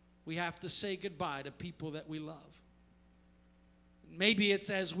 we have to say goodbye to people that we love. Maybe it's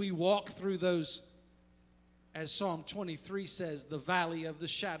as we walk through those, as Psalm 23 says, the valley of the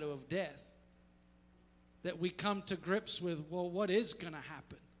shadow of death, that we come to grips with, well, what is going to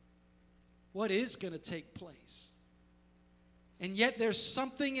happen? What is going to take place? And yet there's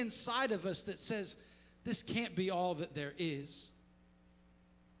something inside of us that says, this can't be all that there is.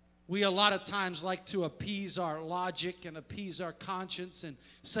 We a lot of times like to appease our logic and appease our conscience and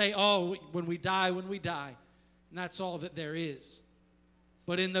say, oh, when we die, and that's all that there is.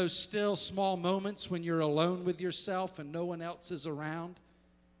 But in those still small moments when you're alone with yourself and no one else is around,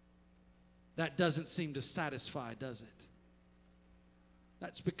 that doesn't seem to satisfy, does it?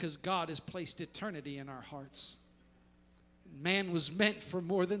 That's because God has placed eternity in our hearts. Man was meant for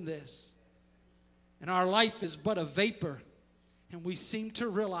more than this. And our life is but a vapor. And we seem to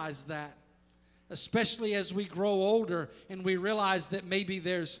realize that, especially as we grow older and we realize that maybe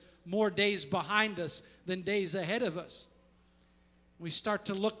there's more days behind us than days ahead of us. We start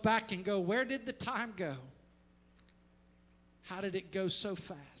to look back and go, where did the time go? How did it go so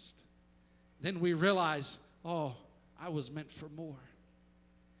fast? Then we realize, oh, I was meant for more.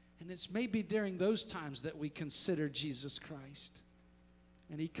 And it's maybe during those times that we consider Jesus Christ.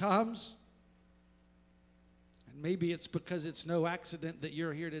 And he comes, and maybe it's because it's no accident that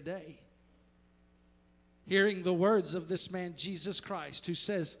you're here today, hearing the words of this man, Jesus Christ, who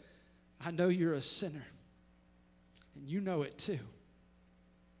says, I know you're a sinner, and you know it too.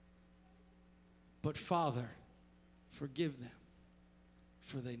 But Father, forgive them,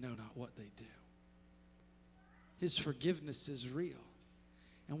 for they know not what they do. His forgiveness is real.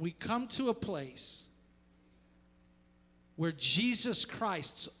 And we come to a place where Jesus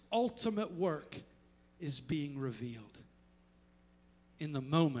Christ's ultimate work is being revealed. In the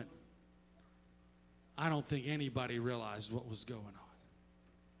moment, I don't think anybody realized what was going on.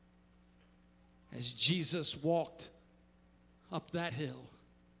 As Jesus walked up that hill,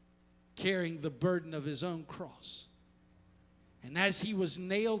 carrying the burden of his own cross, and as he was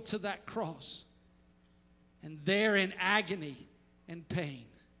nailed to that cross, and there in agony and pain,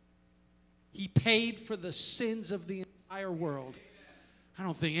 he paid for the sins of the entire world. I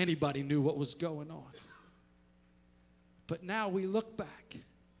don't think anybody knew what was going on. But now we look back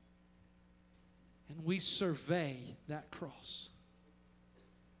and we survey that cross.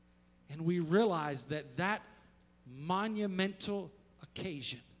 And we realize that that monumental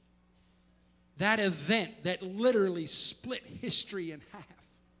occasion, that event that literally split history in half,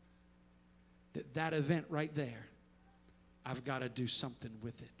 that event right there, I've got to do something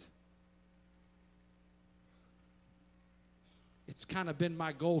with it. It's kind of been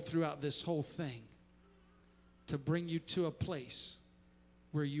my goal throughout this whole thing to bring you to a place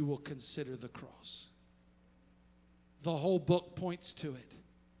where you will consider the cross. The whole book points to it.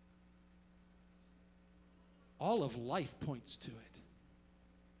 All of life points to it.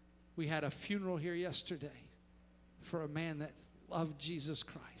 We had a funeral here yesterday for a man that loved Jesus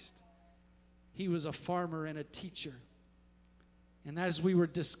Christ. He was a farmer and a teacher. And as we were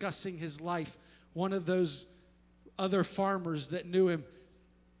discussing his life, one of those other farmers that knew him,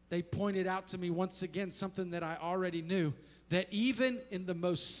 they pointed out to me once again something that I already knew, that even in the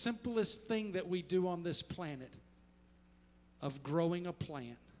most simplest thing that we do on this planet, of growing a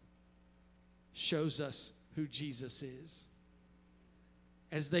plant, shows us who Jesus is.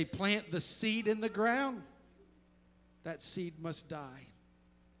 As they plant the seed in the ground, that seed must die.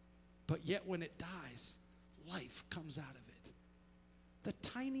 But yet when it dies, life comes out of it. The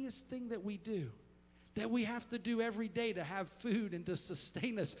tiniest thing that we do, that we have to do every day to have food and to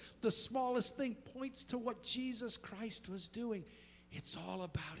sustain us, the smallest thing points to what Jesus Christ was doing. It's all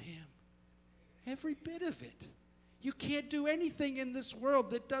about him. Every bit of it. You can't do anything in this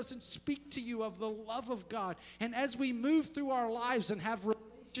world that doesn't speak to you of the love of God. And as we move through our lives and have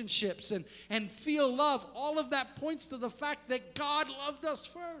relationships and feel love, all of that points to the fact that God loved us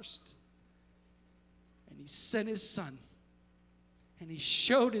first. And he sent his son. And he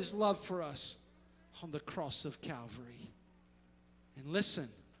showed his love for us on the cross of Calvary. And listen,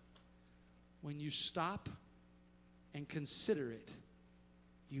 when you stop and consider it,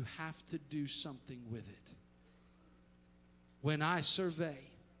 you have to do something with it. When I survey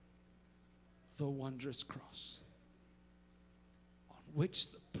the wondrous cross on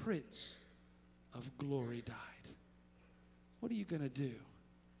which the Prince of Glory died, what are you going to do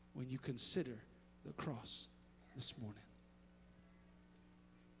when you consider the cross this morning?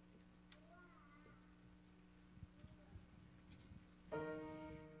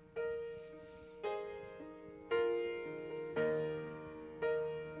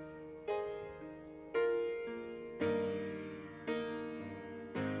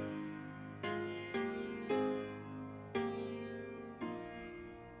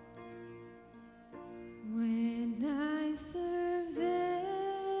 When I survey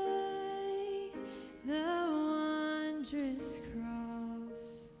the wondrous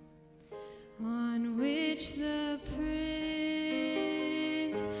cross on which the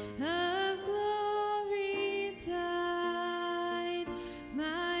Prince of Glory died,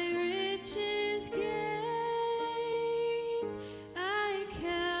 my riches gain I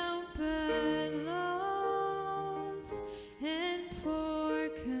count but loss, and pour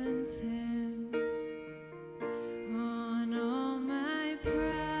contempt on all my pride.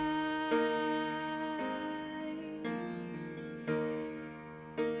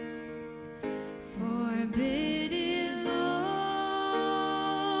 Forbid it,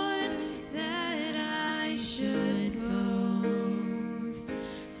 Lord, that I should boast,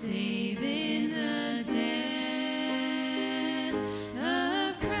 save in the death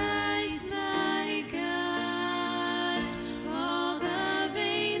of Christ my God. All the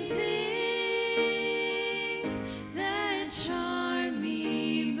vain things that charm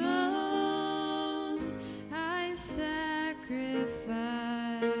me most, I sacrifice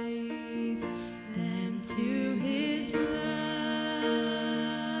them to his blood.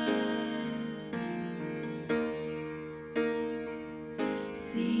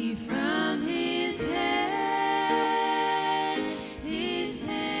 See from his head, his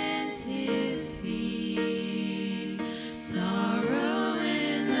hands, his feet, sorrow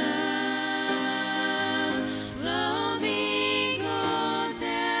and love flow mingled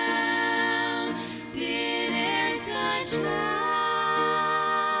down. Did e'er such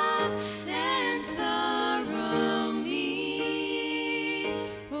love and sorrow meet,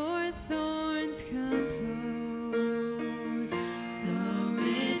 or thorns compose so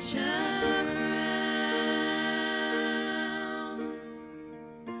rich a crown?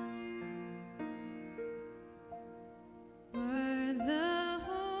 Were the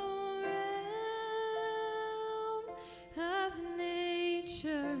whole realm of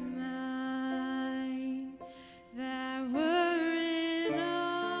nature mine, that were an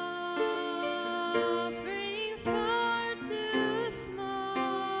offering far too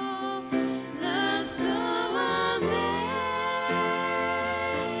small. Love so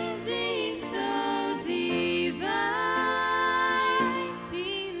amazing, so divine,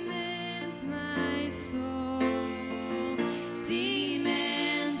 demands my soul,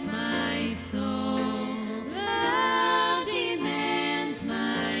 demands my soul. Love demands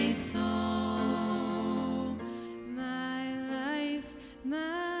my soul, my life,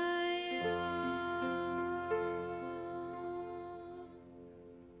 my all.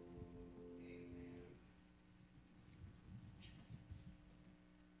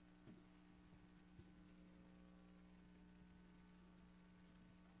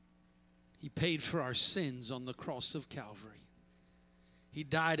 He paid for our sins on the cross of Calvary. He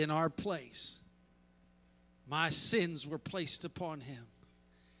died in our place. My sins were placed upon him.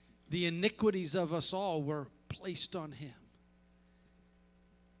 The iniquities of us all were placed on him.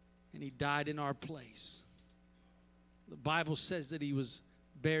 And he died in our place. The Bible says that he was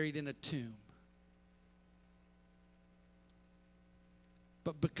buried in a tomb.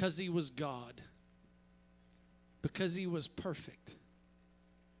 But because he was God, because he was perfect,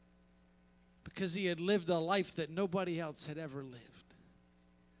 because he had lived a life that nobody else had ever lived,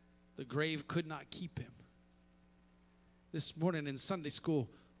 the grave could not keep him. This morning in Sunday school,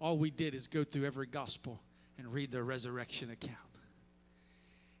 all we did is go through every gospel and read the resurrection account.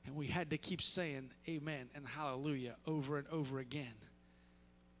 And we had to keep saying amen and hallelujah over and over again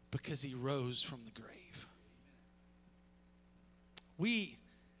because he rose from the grave. We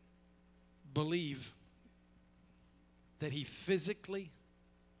believe that he physically,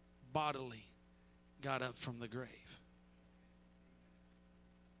 bodily got up from the grave.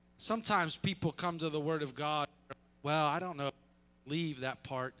 Sometimes people come to the Word of God, well, I don't know, leave that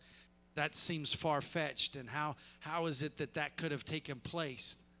part. That seems far-fetched, and how is it that could have taken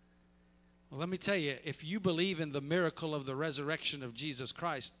place? Well, let me tell you, if you believe in the miracle of the resurrection of Jesus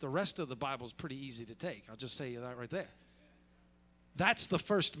Christ, the rest of the Bible is pretty easy to take. I'll just say that right there. That's the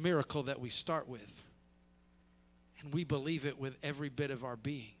first miracle that we start with. And we believe it with every bit of our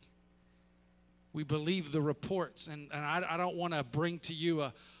being. We believe the reports, and I don't want to bring to you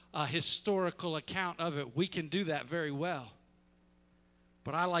a historical account of it. We can do that very well.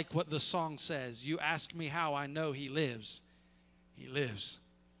 But I like what the song says. You ask me how I know he lives. He lives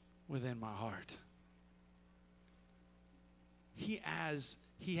within my heart. He has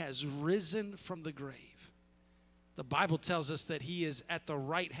risen from the grave. The Bible tells us that he is at the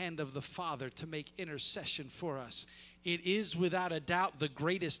right hand of the Father to make intercession for us. It is without a doubt the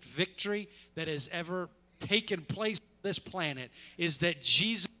greatest victory that has ever taken place on this planet, is that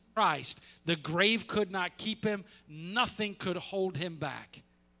Jesus Christ, the grave could not keep him. Nothing could hold him back.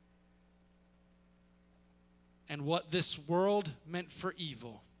 And what this world meant for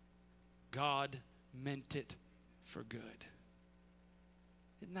evil, God meant it for good.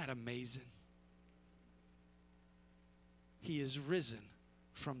 Isn't that amazing? He is risen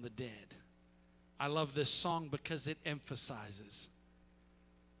from the dead. I love this song because it emphasizes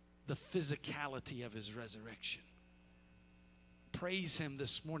the physicality of his resurrection. Praise him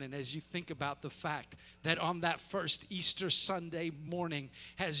this morning as you think about the fact that on that first Easter Sunday morning,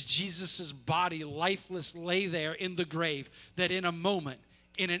 as Jesus' body lifeless lay there in the grave, that in a moment,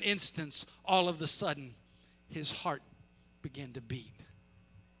 in an instance, all of a sudden, his heart began to beat.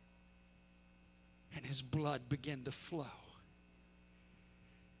 And his blood began to flow.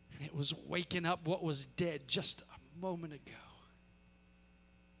 And it was waking up what was dead just a moment ago.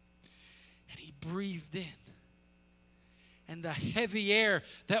 And he breathed in. And the heavy air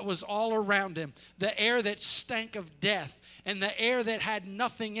that was all around him, the air that stank of death, and the air that had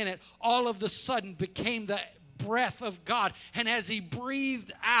nothing in it, all of a sudden became the breath of God. And as he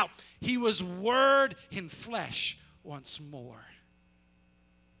breathed out, he was Word in flesh once more.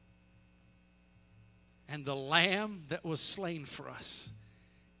 And the Lamb that was slain for us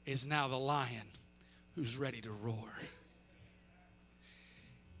is now the Lion who's ready to roar.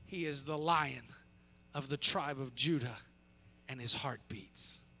 He is the Lion of the tribe of Judah, and his heart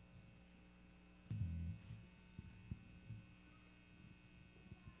beats.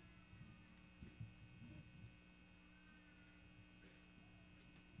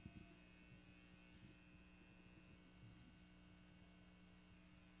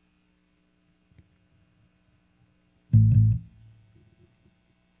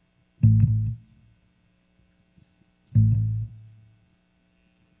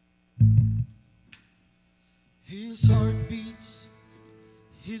 His heart beats,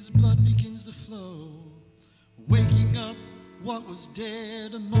 his blood begins to flow, waking up what was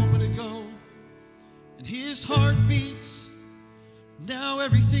dead a moment ago. And his heart beats, now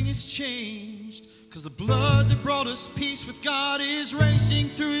everything is changed, 'cause the blood that brought us peace with God is racing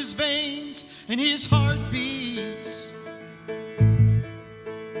through his veins. And his heart beats,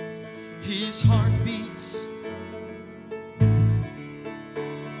 his heart beats.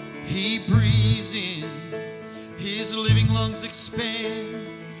 He breathes in, his living lungs expand.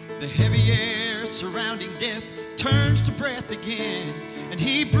 The heavy air surrounding death turns to breath again. And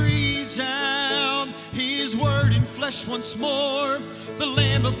he breathes out his Word in flesh once more. The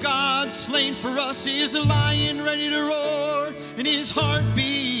Lamb of God slain for us is a Lion ready to roar. And his heart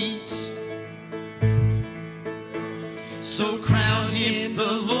beats. So crown him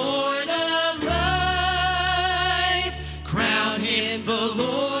the Lord of life. Crown him the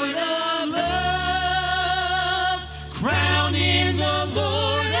Lord of love. Crown him the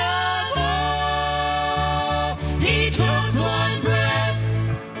Lord of all. He took one breath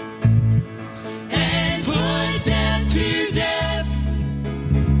and put death to death.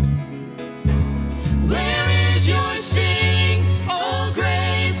 Where is your sting, O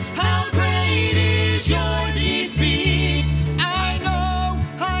grave? How great is your defeat? I know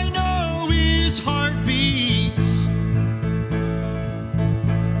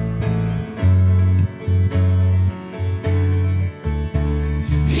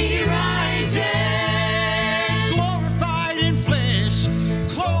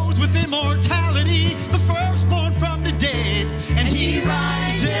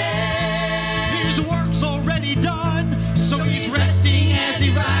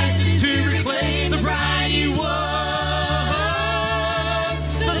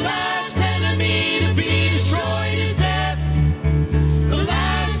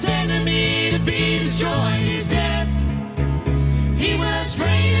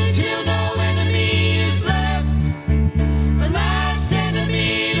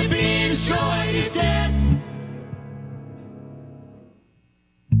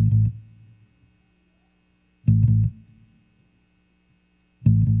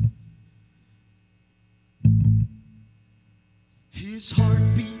His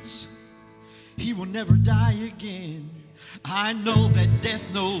heart beats, he will never die again. I know that death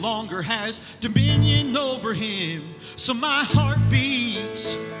no longer has dominion over him. So my heart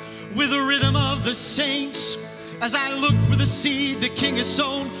beats with the rhythm of the saints as I look for the seed the King has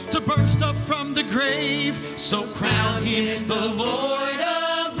sown to burst up from the grave. So crown him the Lord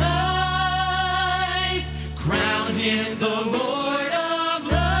of life. Crown him the Lord of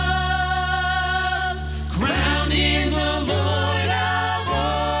love. Crown him the Lord of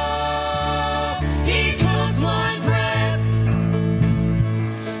all. He took one breath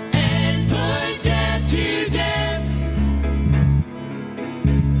and put death to death.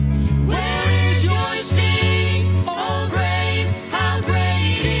 Where is your sting, O grave? How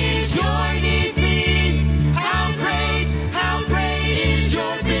great is your defeat? How great is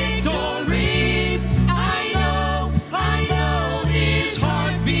your victory? I know his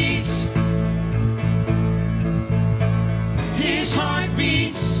heart beats. His heart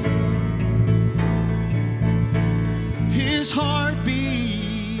beats. His heart beats.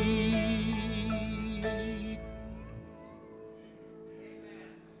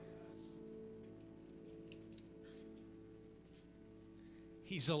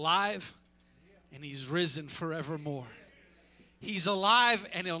 He's alive and he's risen forevermore. He's alive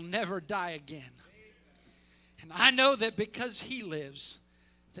and he'll never die again. And I know that because he lives,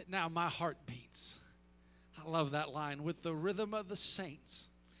 that now my heart beats. I love that line, with the rhythm of the saints,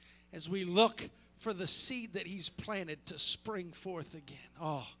 as we look for the seed that he's planted to spring forth again.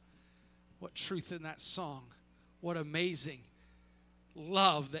 Oh, what truth in that song. What amazing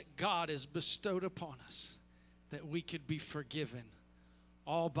love that God has bestowed upon us, that we could be forgiven,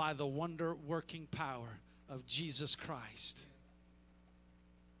 all by the wonder-working power of Jesus Christ.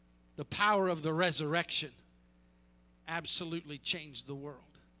 The power of the resurrection absolutely changed the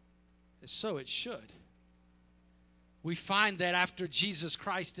world. And so it should. We find that after Jesus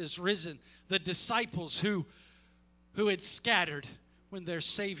Christ is risen, the disciples who had scattered when their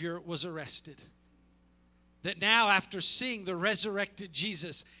Savior was arrested, that now after seeing the resurrected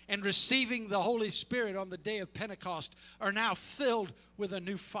Jesus and receiving the Holy Spirit on the day of Pentecost are now filled with a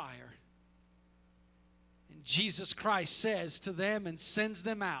new fire. And Jesus Christ says to them and sends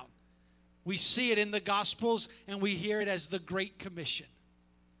them out. We see it in the Gospels and we hear it as the Great Commission.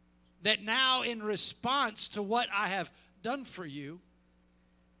 That now in response to what I have done for you,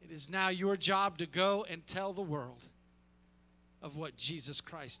 it is now your job to go and tell the world of what Jesus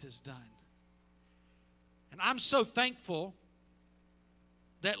Christ has done. And I'm so thankful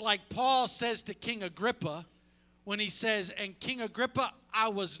that, like Paul says to King Agrippa, when he says, and King Agrippa,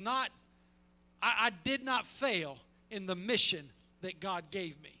 I did not fail in the mission that God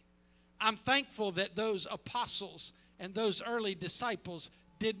gave me. I'm thankful that those apostles and those early disciples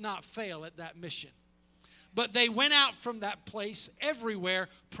did not fail at that mission. But they went out from that place everywhere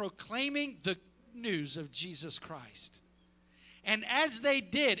proclaiming the news of Jesus Christ. And as they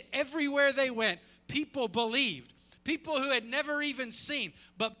did, everywhere they went, people believed. People who had never even seen,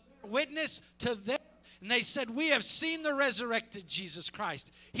 but witness to them. And they said, we have seen the resurrected Jesus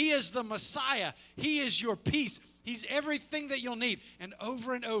Christ. He is the Messiah. He is your peace. He's everything that you'll need. And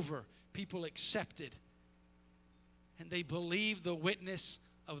over, people accepted. And they believed the witness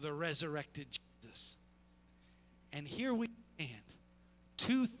of the resurrected Jesus. And here we stand,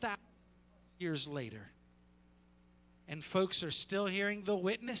 2,000 years later. And folks are still hearing the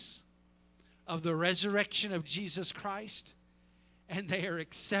witness of the resurrection of Jesus Christ, and they are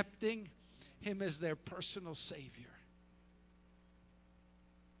accepting him as their personal Savior.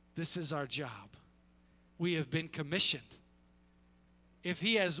 This is our job. We have been commissioned. If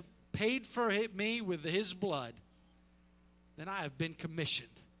he has paid for me with his blood, then I have been commissioned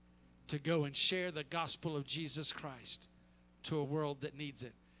to go and share the gospel of Jesus Christ to a world that needs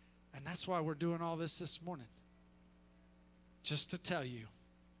it. And that's why we're doing all this morning. Just to tell you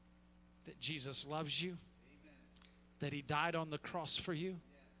that Jesus loves you, that he died on the cross for you.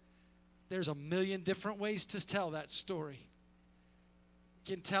 There's a million different ways to tell that story.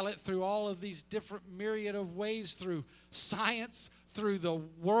 You can tell it through all of these different myriad of ways, through science, through the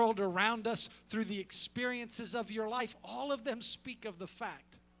world around us, through the experiences of your life. All of them speak of the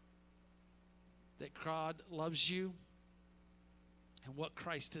fact that God loves you and what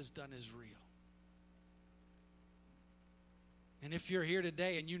Christ has done is real. And if you're here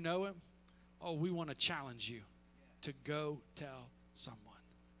today and you know him, we want to challenge you to go tell someone.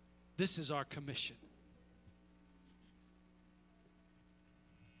 This is our commission.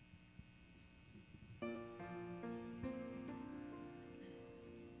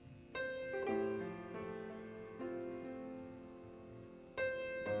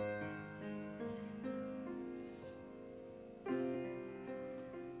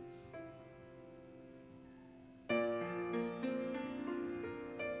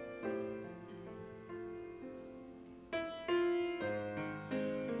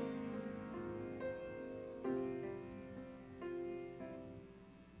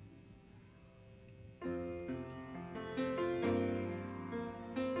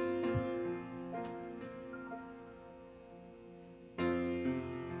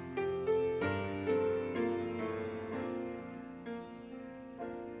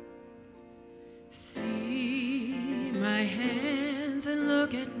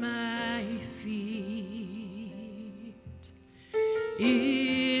 rug at my feet.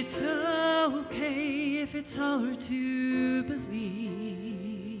 It's okay if it's hard to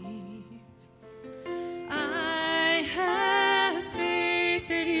believe. I have faith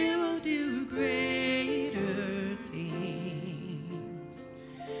that you will do greater things.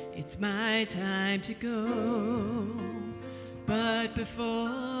 It's my time to go, but before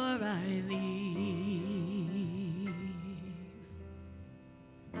I leave,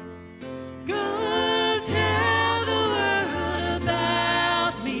 go tell the world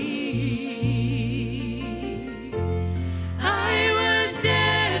about me. I was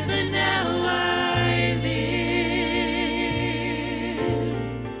dead, but now I live.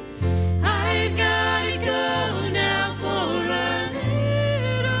 I've got to go now for a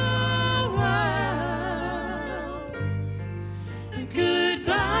little while. But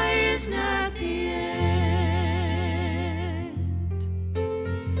goodbye is not the end.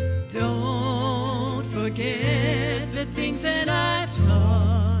 Don't forget the things that I've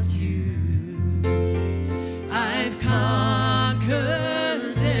taught you. I've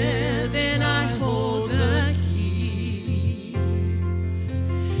conquered death and I hold the keys.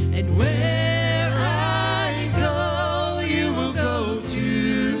 And where I go, you will go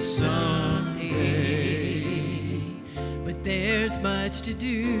to someday. But there's much to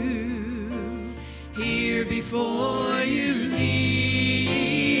do here before you leave.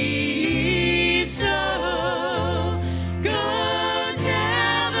 So go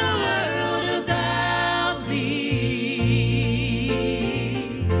tell the world about me.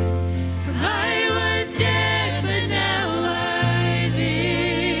 For I was dead, but now I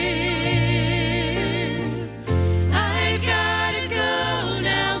live. I've got to go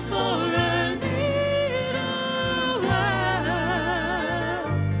now for a little while.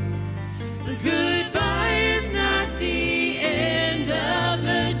 But goodbye is not the end of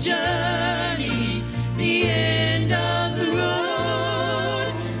the journey, the end of the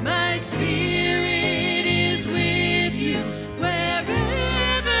road. My spirit is with you wherever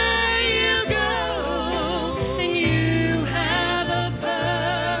you go. And you have a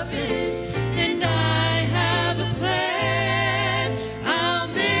purpose, and I have a plan. I'll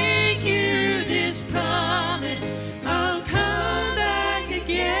make you this promise, I'll come back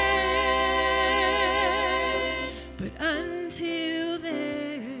again. But until then,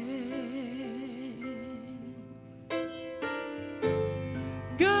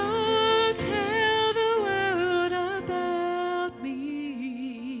 go tell the world about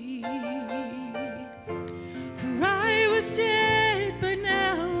me. For I was dead, but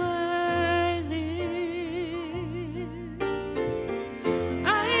now I live.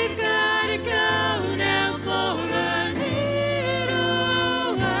 I've got to go now for a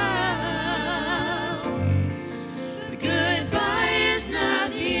little while. But goodbye is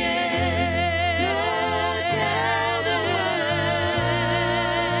not the end. Go tell the world.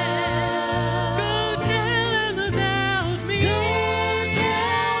 Go tell them about me. Go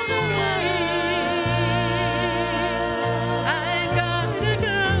tell the world. I've got to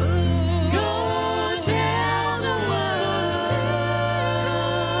go. Go tell the world.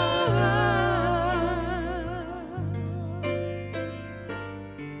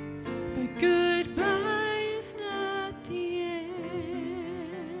 But goodbye is not the end.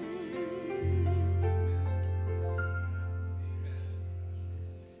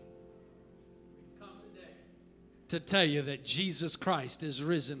 To tell you that Jesus Christ is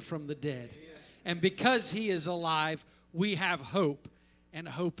risen from the dead. And because he is alive, we have hope, and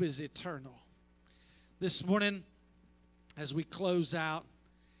hope is eternal. This morning, as we close out,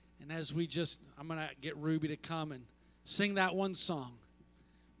 and as I'm going to get Ruby to come and sing that one song.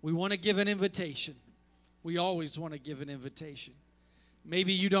 We want to give an invitation. We always want to give an invitation.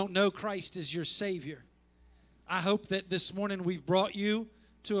 Maybe you don't know Christ as your Savior. I hope that this morning we've brought you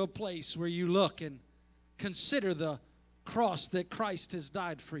to a place where you look and consider the cross that Christ has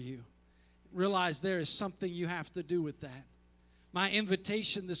died for you. Realize there is something you have to do with that. My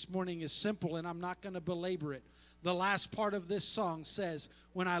invitation this morning is simple, and I'm not going to belabor it. The last part of this song says,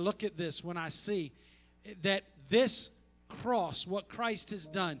 when I look at this, when I see that this cross, what Christ has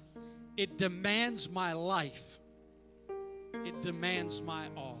done, it demands my life. It demands my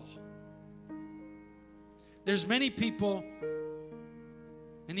all. There's many people,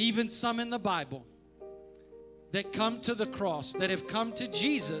 and even some in the Bible, that come to the cross, that have come to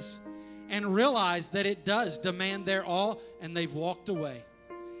Jesus and realize that it does demand their all, and they've walked away.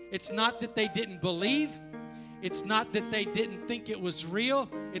 It's not that they didn't believe. It's not that they didn't think it was real.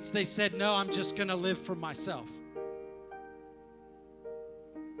 It's they said, no, I'm just going to live for myself.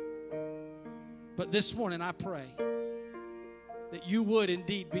 But this morning I pray that you would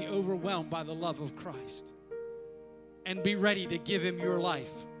indeed be overwhelmed by the love of Christ and be ready to give him your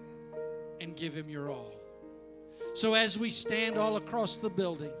life and give him your all. So as we stand all across the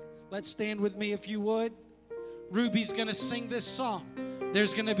building, let's stand with me if you would. Ruby's going to sing this song.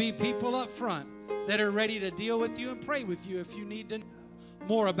 There's going to be people up front that are ready to deal with you and pray with you if you need to know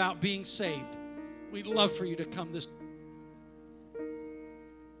more about being saved. We'd love for you to come this.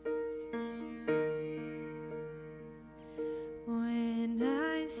 When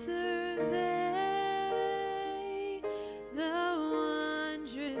I survey the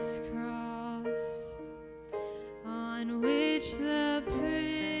wondrous cross on which the Prince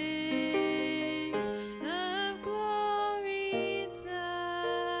of Glory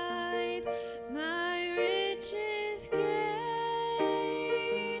died, my riches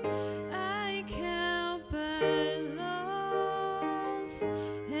gain I count but loss,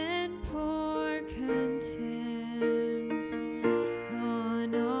 and pour contempt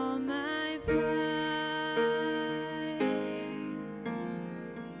on all my pride.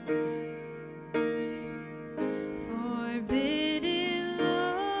 Forbidden, Lord,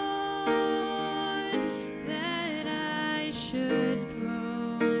 that I should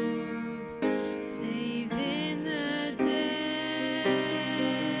boast, save in the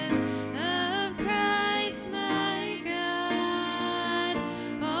death of Christ my God.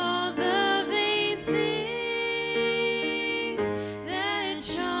 All the vain things that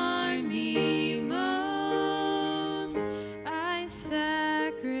charm me most, I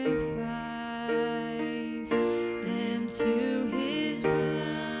sacrifice them to his blood.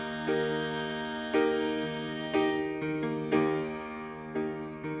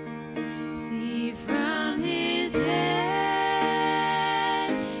 See from his head,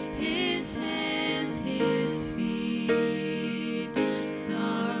 his hands, his feet,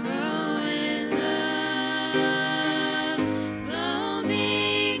 sorrow and love flow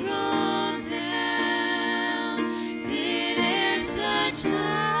mingled down. Did e'er such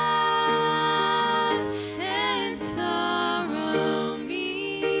love and sorrow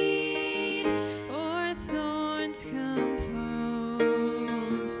meet, or thorns compose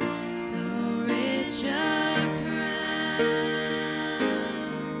so rich a crown?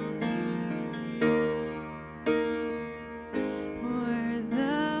 O'er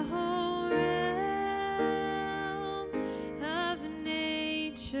the whole realm of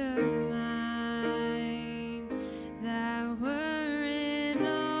nature mine, thou were an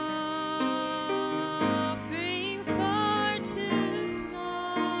offering far too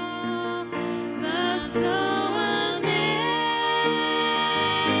small. Love so amazing,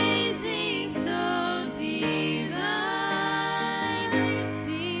 so divine,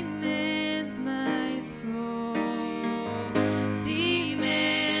 demands my soul,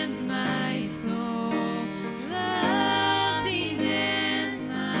 demands my soul. Love demands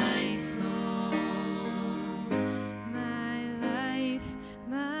my soul, my life,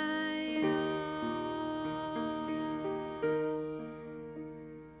 my all.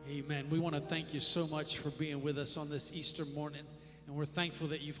 Amen. We want to thank you so much for being with us on this Easter morning. And we're thankful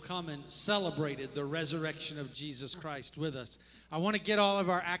that you've come and celebrated the resurrection of Jesus Christ with us. I want to get all of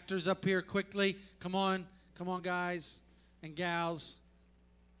our actors up here quickly. Come on, guys and gals.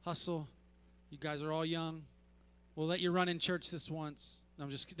 Hustle. You guys are all young. We'll let you run in church this once. No,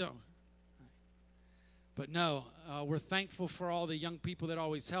 I'm just kidding. No. But no, we're thankful for all the young people that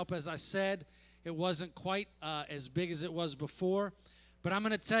always help. As I said, it wasn't quite as big as it was before. But I'm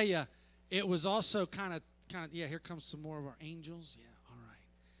going to tell you, it was also kind of, yeah, here comes some more of our angels. Yeah, all right.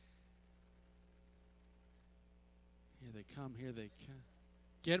 Here they come,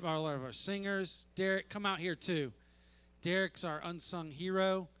 Get all of our singers. Derek, come out here too. Derek's our unsung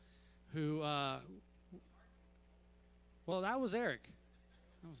hero who, well, that was Eric.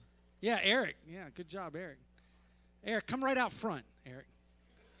 Yeah, Eric. Yeah, good job, Eric. Eric, come right out front, Eric.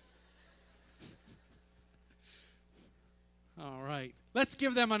 All right. Let's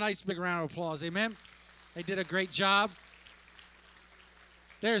give them a nice big round of applause. Amen. They did a great job.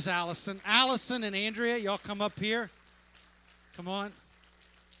 There's Allison. Allison and Andrea, y'all come up here. Come on.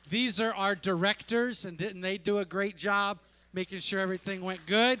 These are our directors, and didn't they do a great job making sure everything went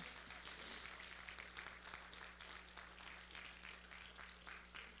good?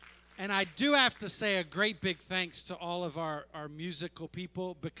 And I do have to say a great big thanks to all of our musical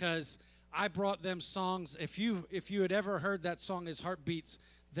people, because I brought them songs. If you had ever heard that song as Heartbeats,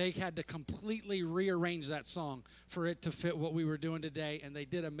 they had to completely rearrange that song for it to fit what we were doing today, and they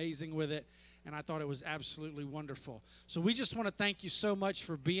did amazing with it, and I thought it was absolutely wonderful. So we just want to thank you so much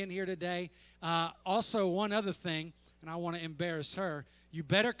for being here today. Also, one other thing, and I want to embarrass her, you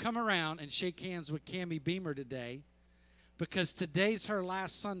better come around and shake hands with Cammie Beamer today, because today's her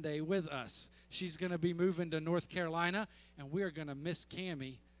last Sunday with us. She's going to be moving to North Carolina, and we are going to miss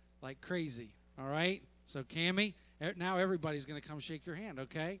Cammie like crazy, all right? So, Cammie, now everybody's going to come shake your hand,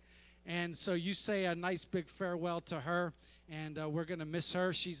 okay? And so you say a nice big farewell to her, and we're going to miss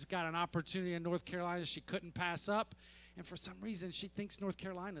her. She's got an opportunity in North Carolina she couldn't pass up, and for some reason she thinks North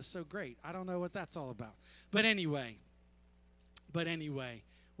Carolina is so great. I don't know what that's all about. But anyway,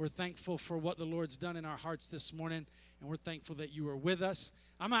 we're thankful for what the Lord's done in our hearts this morning, and we're thankful that you were with us.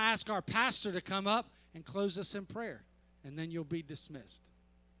 I'm going to ask our pastor to come up and close us in prayer, and then you'll be dismissed.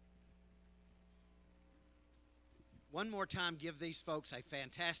 One more time, give these folks a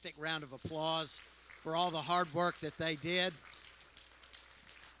fantastic round of applause for all the hard work that they did.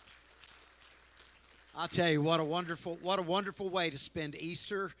 I'll tell you, what a wonderful way to spend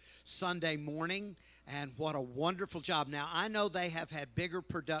Easter Sunday morning, and what a wonderful job. Now, I know they have had bigger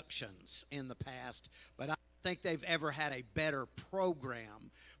productions in the past, but I don't think they've ever had a better program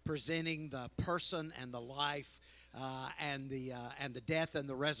presenting the person and the life and the death and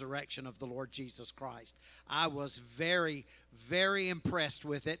the resurrection of the Lord Jesus Christ. I was very, very impressed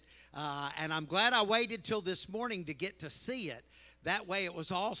with it, and I'm glad I waited till this morning to get to see it. That way it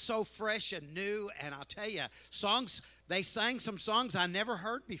was all so fresh and new, and I'll tell you, they sang some songs I never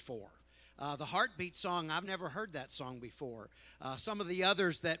heard before. The Heartbeat song, I've never heard that song before. Some of the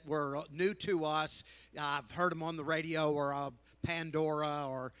others that were new to us, I've heard them on the radio or Pandora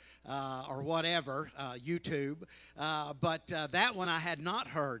or whatever, YouTube. But that one I had not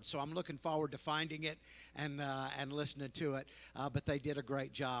heard, so I'm looking forward to finding it and listening to it. But they did a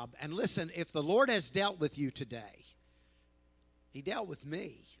great job. And listen, if the Lord has dealt with you today, He dealt with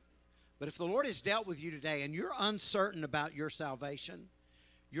me. But if the Lord has dealt with you today and you're uncertain about your salvation,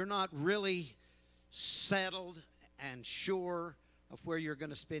 you're not really settled and sure of where you're going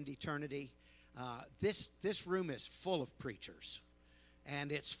to spend eternity, this room is full of preachers, and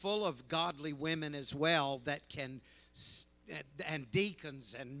it's full of godly women as well that can, and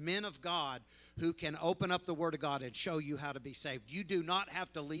deacons and men of God who can open up the Word of God and show you how to be saved. You do not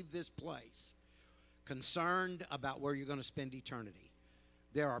have to leave this place concerned about where you're going to spend eternity.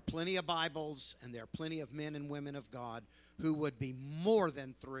 There are plenty of Bibles, and there are plenty of men and women of God who would be more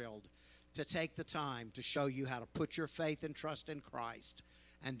than thrilled to take the time to show you how to put your faith and trust in Christ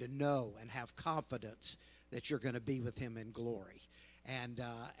and to know and have confidence that you're going to be with Him in glory. And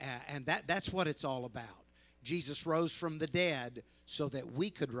that's what it's all about. Jesus rose from the dead so that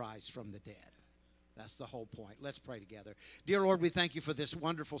we could rise from the dead. That's the whole point. Let's pray together. Dear Lord, we thank you for this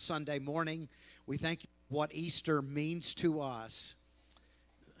wonderful Sunday morning. We thank you for what Easter means to us.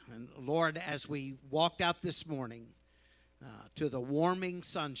 And Lord, as we walked out this morning to the warming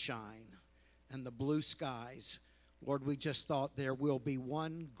sunshine and the blue skies, Lord, we just thought there will be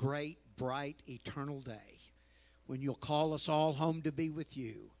one great, bright, eternal day when you'll call us all home to be with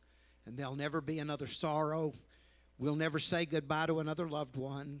you. And there'll never be another sorrow. We'll never say goodbye to another loved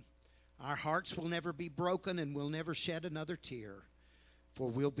one. Our hearts will never be broken, and we'll never shed another tear, for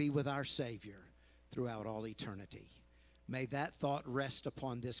we'll be with our Savior throughout all eternity. May that thought rest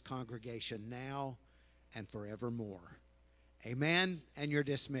upon this congregation now and forevermore. Amen, and you're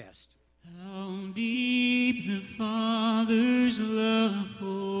dismissed. How deep the Father's love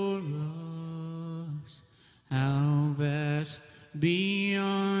for us, how vast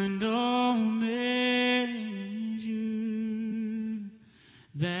beyond all measure,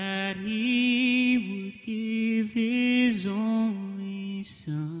 that He would give His only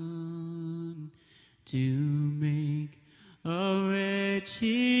Son to make a wretch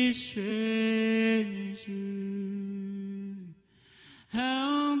His treasure.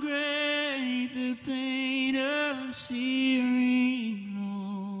 How great the pain of searing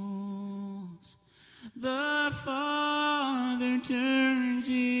loss, the Father turns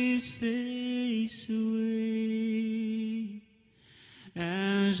His face away,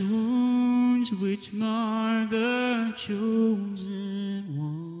 as wounds which mar the chosen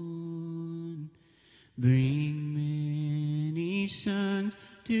one bring many sons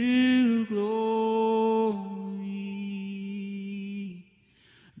to glory.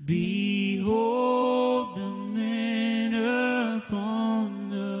 Behold the man upon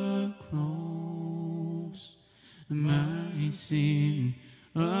the cross, my sin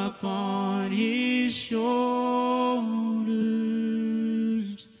upon His shoulders.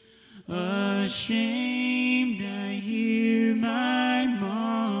 Ashamed I hear my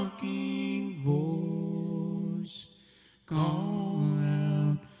mocking voice call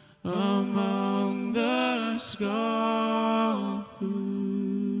out among the scoffers.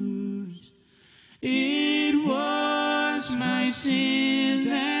 It was my sin